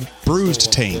 Hashtag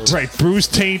bruised taint. right,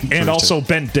 bruised taint and Bruised also taint.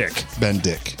 bent dick. Bent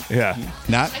dick. Yeah,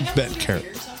 Not bent carrot.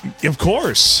 of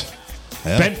course,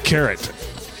 Yeah. bent carrot.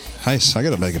 Nice. I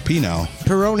gotta make a pee now.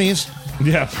 Peronis.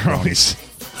 Yeah, bronies.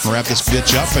 Wrap this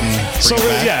bitch up and bring So it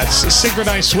back. yeah,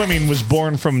 synchronized swimming was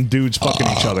born from dudes fucking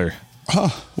each other. Huh,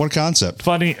 what a concept.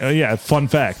 Funny, fun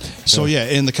fact. So yeah,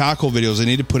 in the cockle videos, they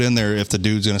need to put in there if the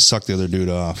dude's gonna suck the other dude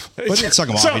off. But he didn't suck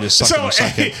him off. He just sucked him a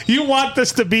second. You want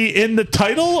this to be in the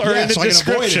title or in the so I can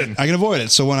avoid description? it. I can avoid it.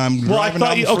 So when I'm Well, I driving thought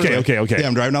down you- the freeway, okay. Yeah,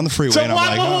 I'm driving down the freeway So, and I'm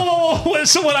like, oh.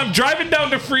 so when I'm driving down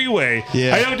the freeway,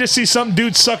 Yeah. I don't just see some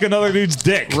dude suck another dude's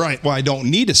dick. Right. Well, I don't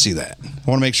need to see that. I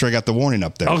want to make sure I got the warning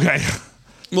up there. Okay.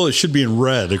 Well, it should be in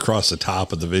red across the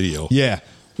top of the video. Yeah.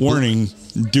 Warning,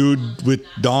 dude with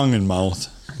dong in mouth.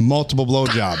 Multiple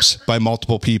blowjobs by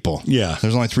multiple people. Yeah.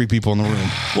 There's only 3 people in the room.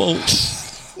 Well,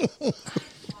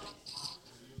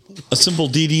 a simple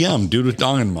DDM, dude with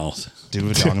dong in mouth. Dude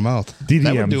with tongue and mouth. DDM,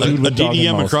 That would do A, it. dude with dog in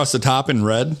DDM mouth. across the top in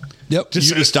red. Yep. You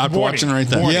just stopped warning, watching right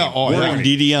there. warning, Yeah, oh, Warning,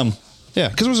 yeah. DDM. Yeah,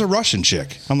 because it was a Russian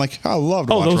chick. I'm like, I love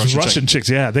to watch those Russian chicks,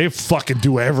 yeah, they fucking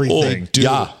do everything.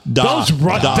 Those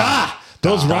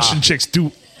Russian chicks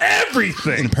do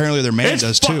everything. And apparently their man it's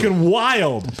does too. It's fucking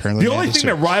wild. Apparently the only thing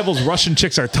that rivals Russian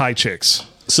chicks are Thai chicks.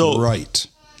 So right,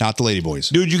 not the ladyboys.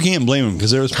 Dude, you can't blame him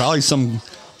because there was probably some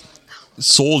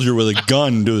soldier with a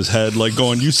gun to his head, like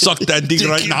going, "You suck that dick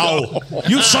right now.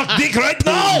 You suck dick right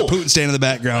now." Putin standing in the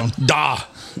background. Da.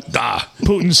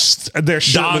 Putin's there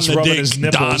shirtless rubbing his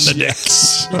nipples. Don the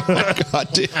dicks. God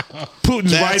damn.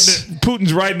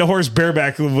 Putin's riding a horse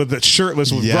bareback with it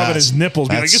shirtless with rubbing his nipples.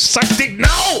 Being like, "You suck dick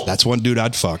now." That's one dude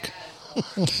I'd fuck.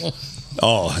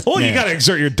 Oh, well, you got to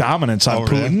exert your dominance on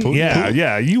Putin. Putin.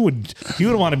 Yeah. You would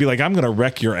want to be like, I'm going to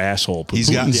wreck your asshole.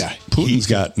 Putin. Putin's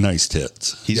got nice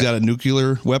tits. He's got a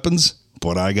nuclear weapons,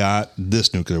 but I got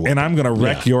this nuclear weapon. And I'm going to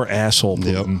wreck your asshole,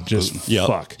 Putin. Yep. Just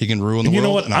fuck. He can ruin the world. You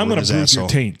know what? I'm going to bruise your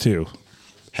taint too.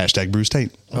 Hashtag Bruce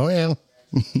Taint. Oh yeah.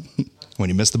 When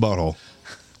you miss the butthole.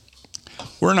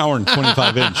 We're an hour and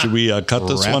 25 in. Should we cut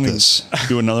this Wrap one this. and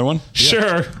do another one?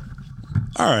 Sure.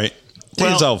 All right.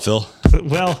 Take us out, Phil.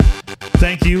 Well,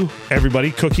 thank you,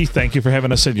 everybody. Cookie, thank you for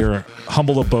having us at your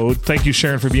humble abode. Thank you,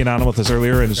 Sharon, for being on with us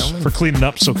earlier and for cleaning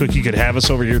up so Cookie could have us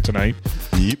over here tonight.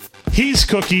 Yep. He's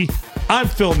Cookie. I'm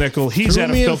Phil Nickel. He's Threw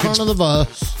Adam me in Filkins. front of the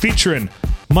bus. Featuring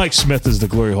Mike Smith as the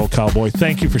Glory Hole Cowboy.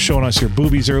 Thank you for showing us your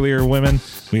boobies earlier, women.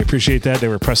 We appreciate that. They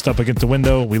were pressed up against the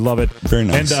window. We love it. Very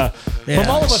nice. And from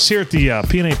all of us here at the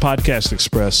PNA Podcast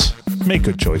Express, make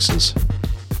good choices.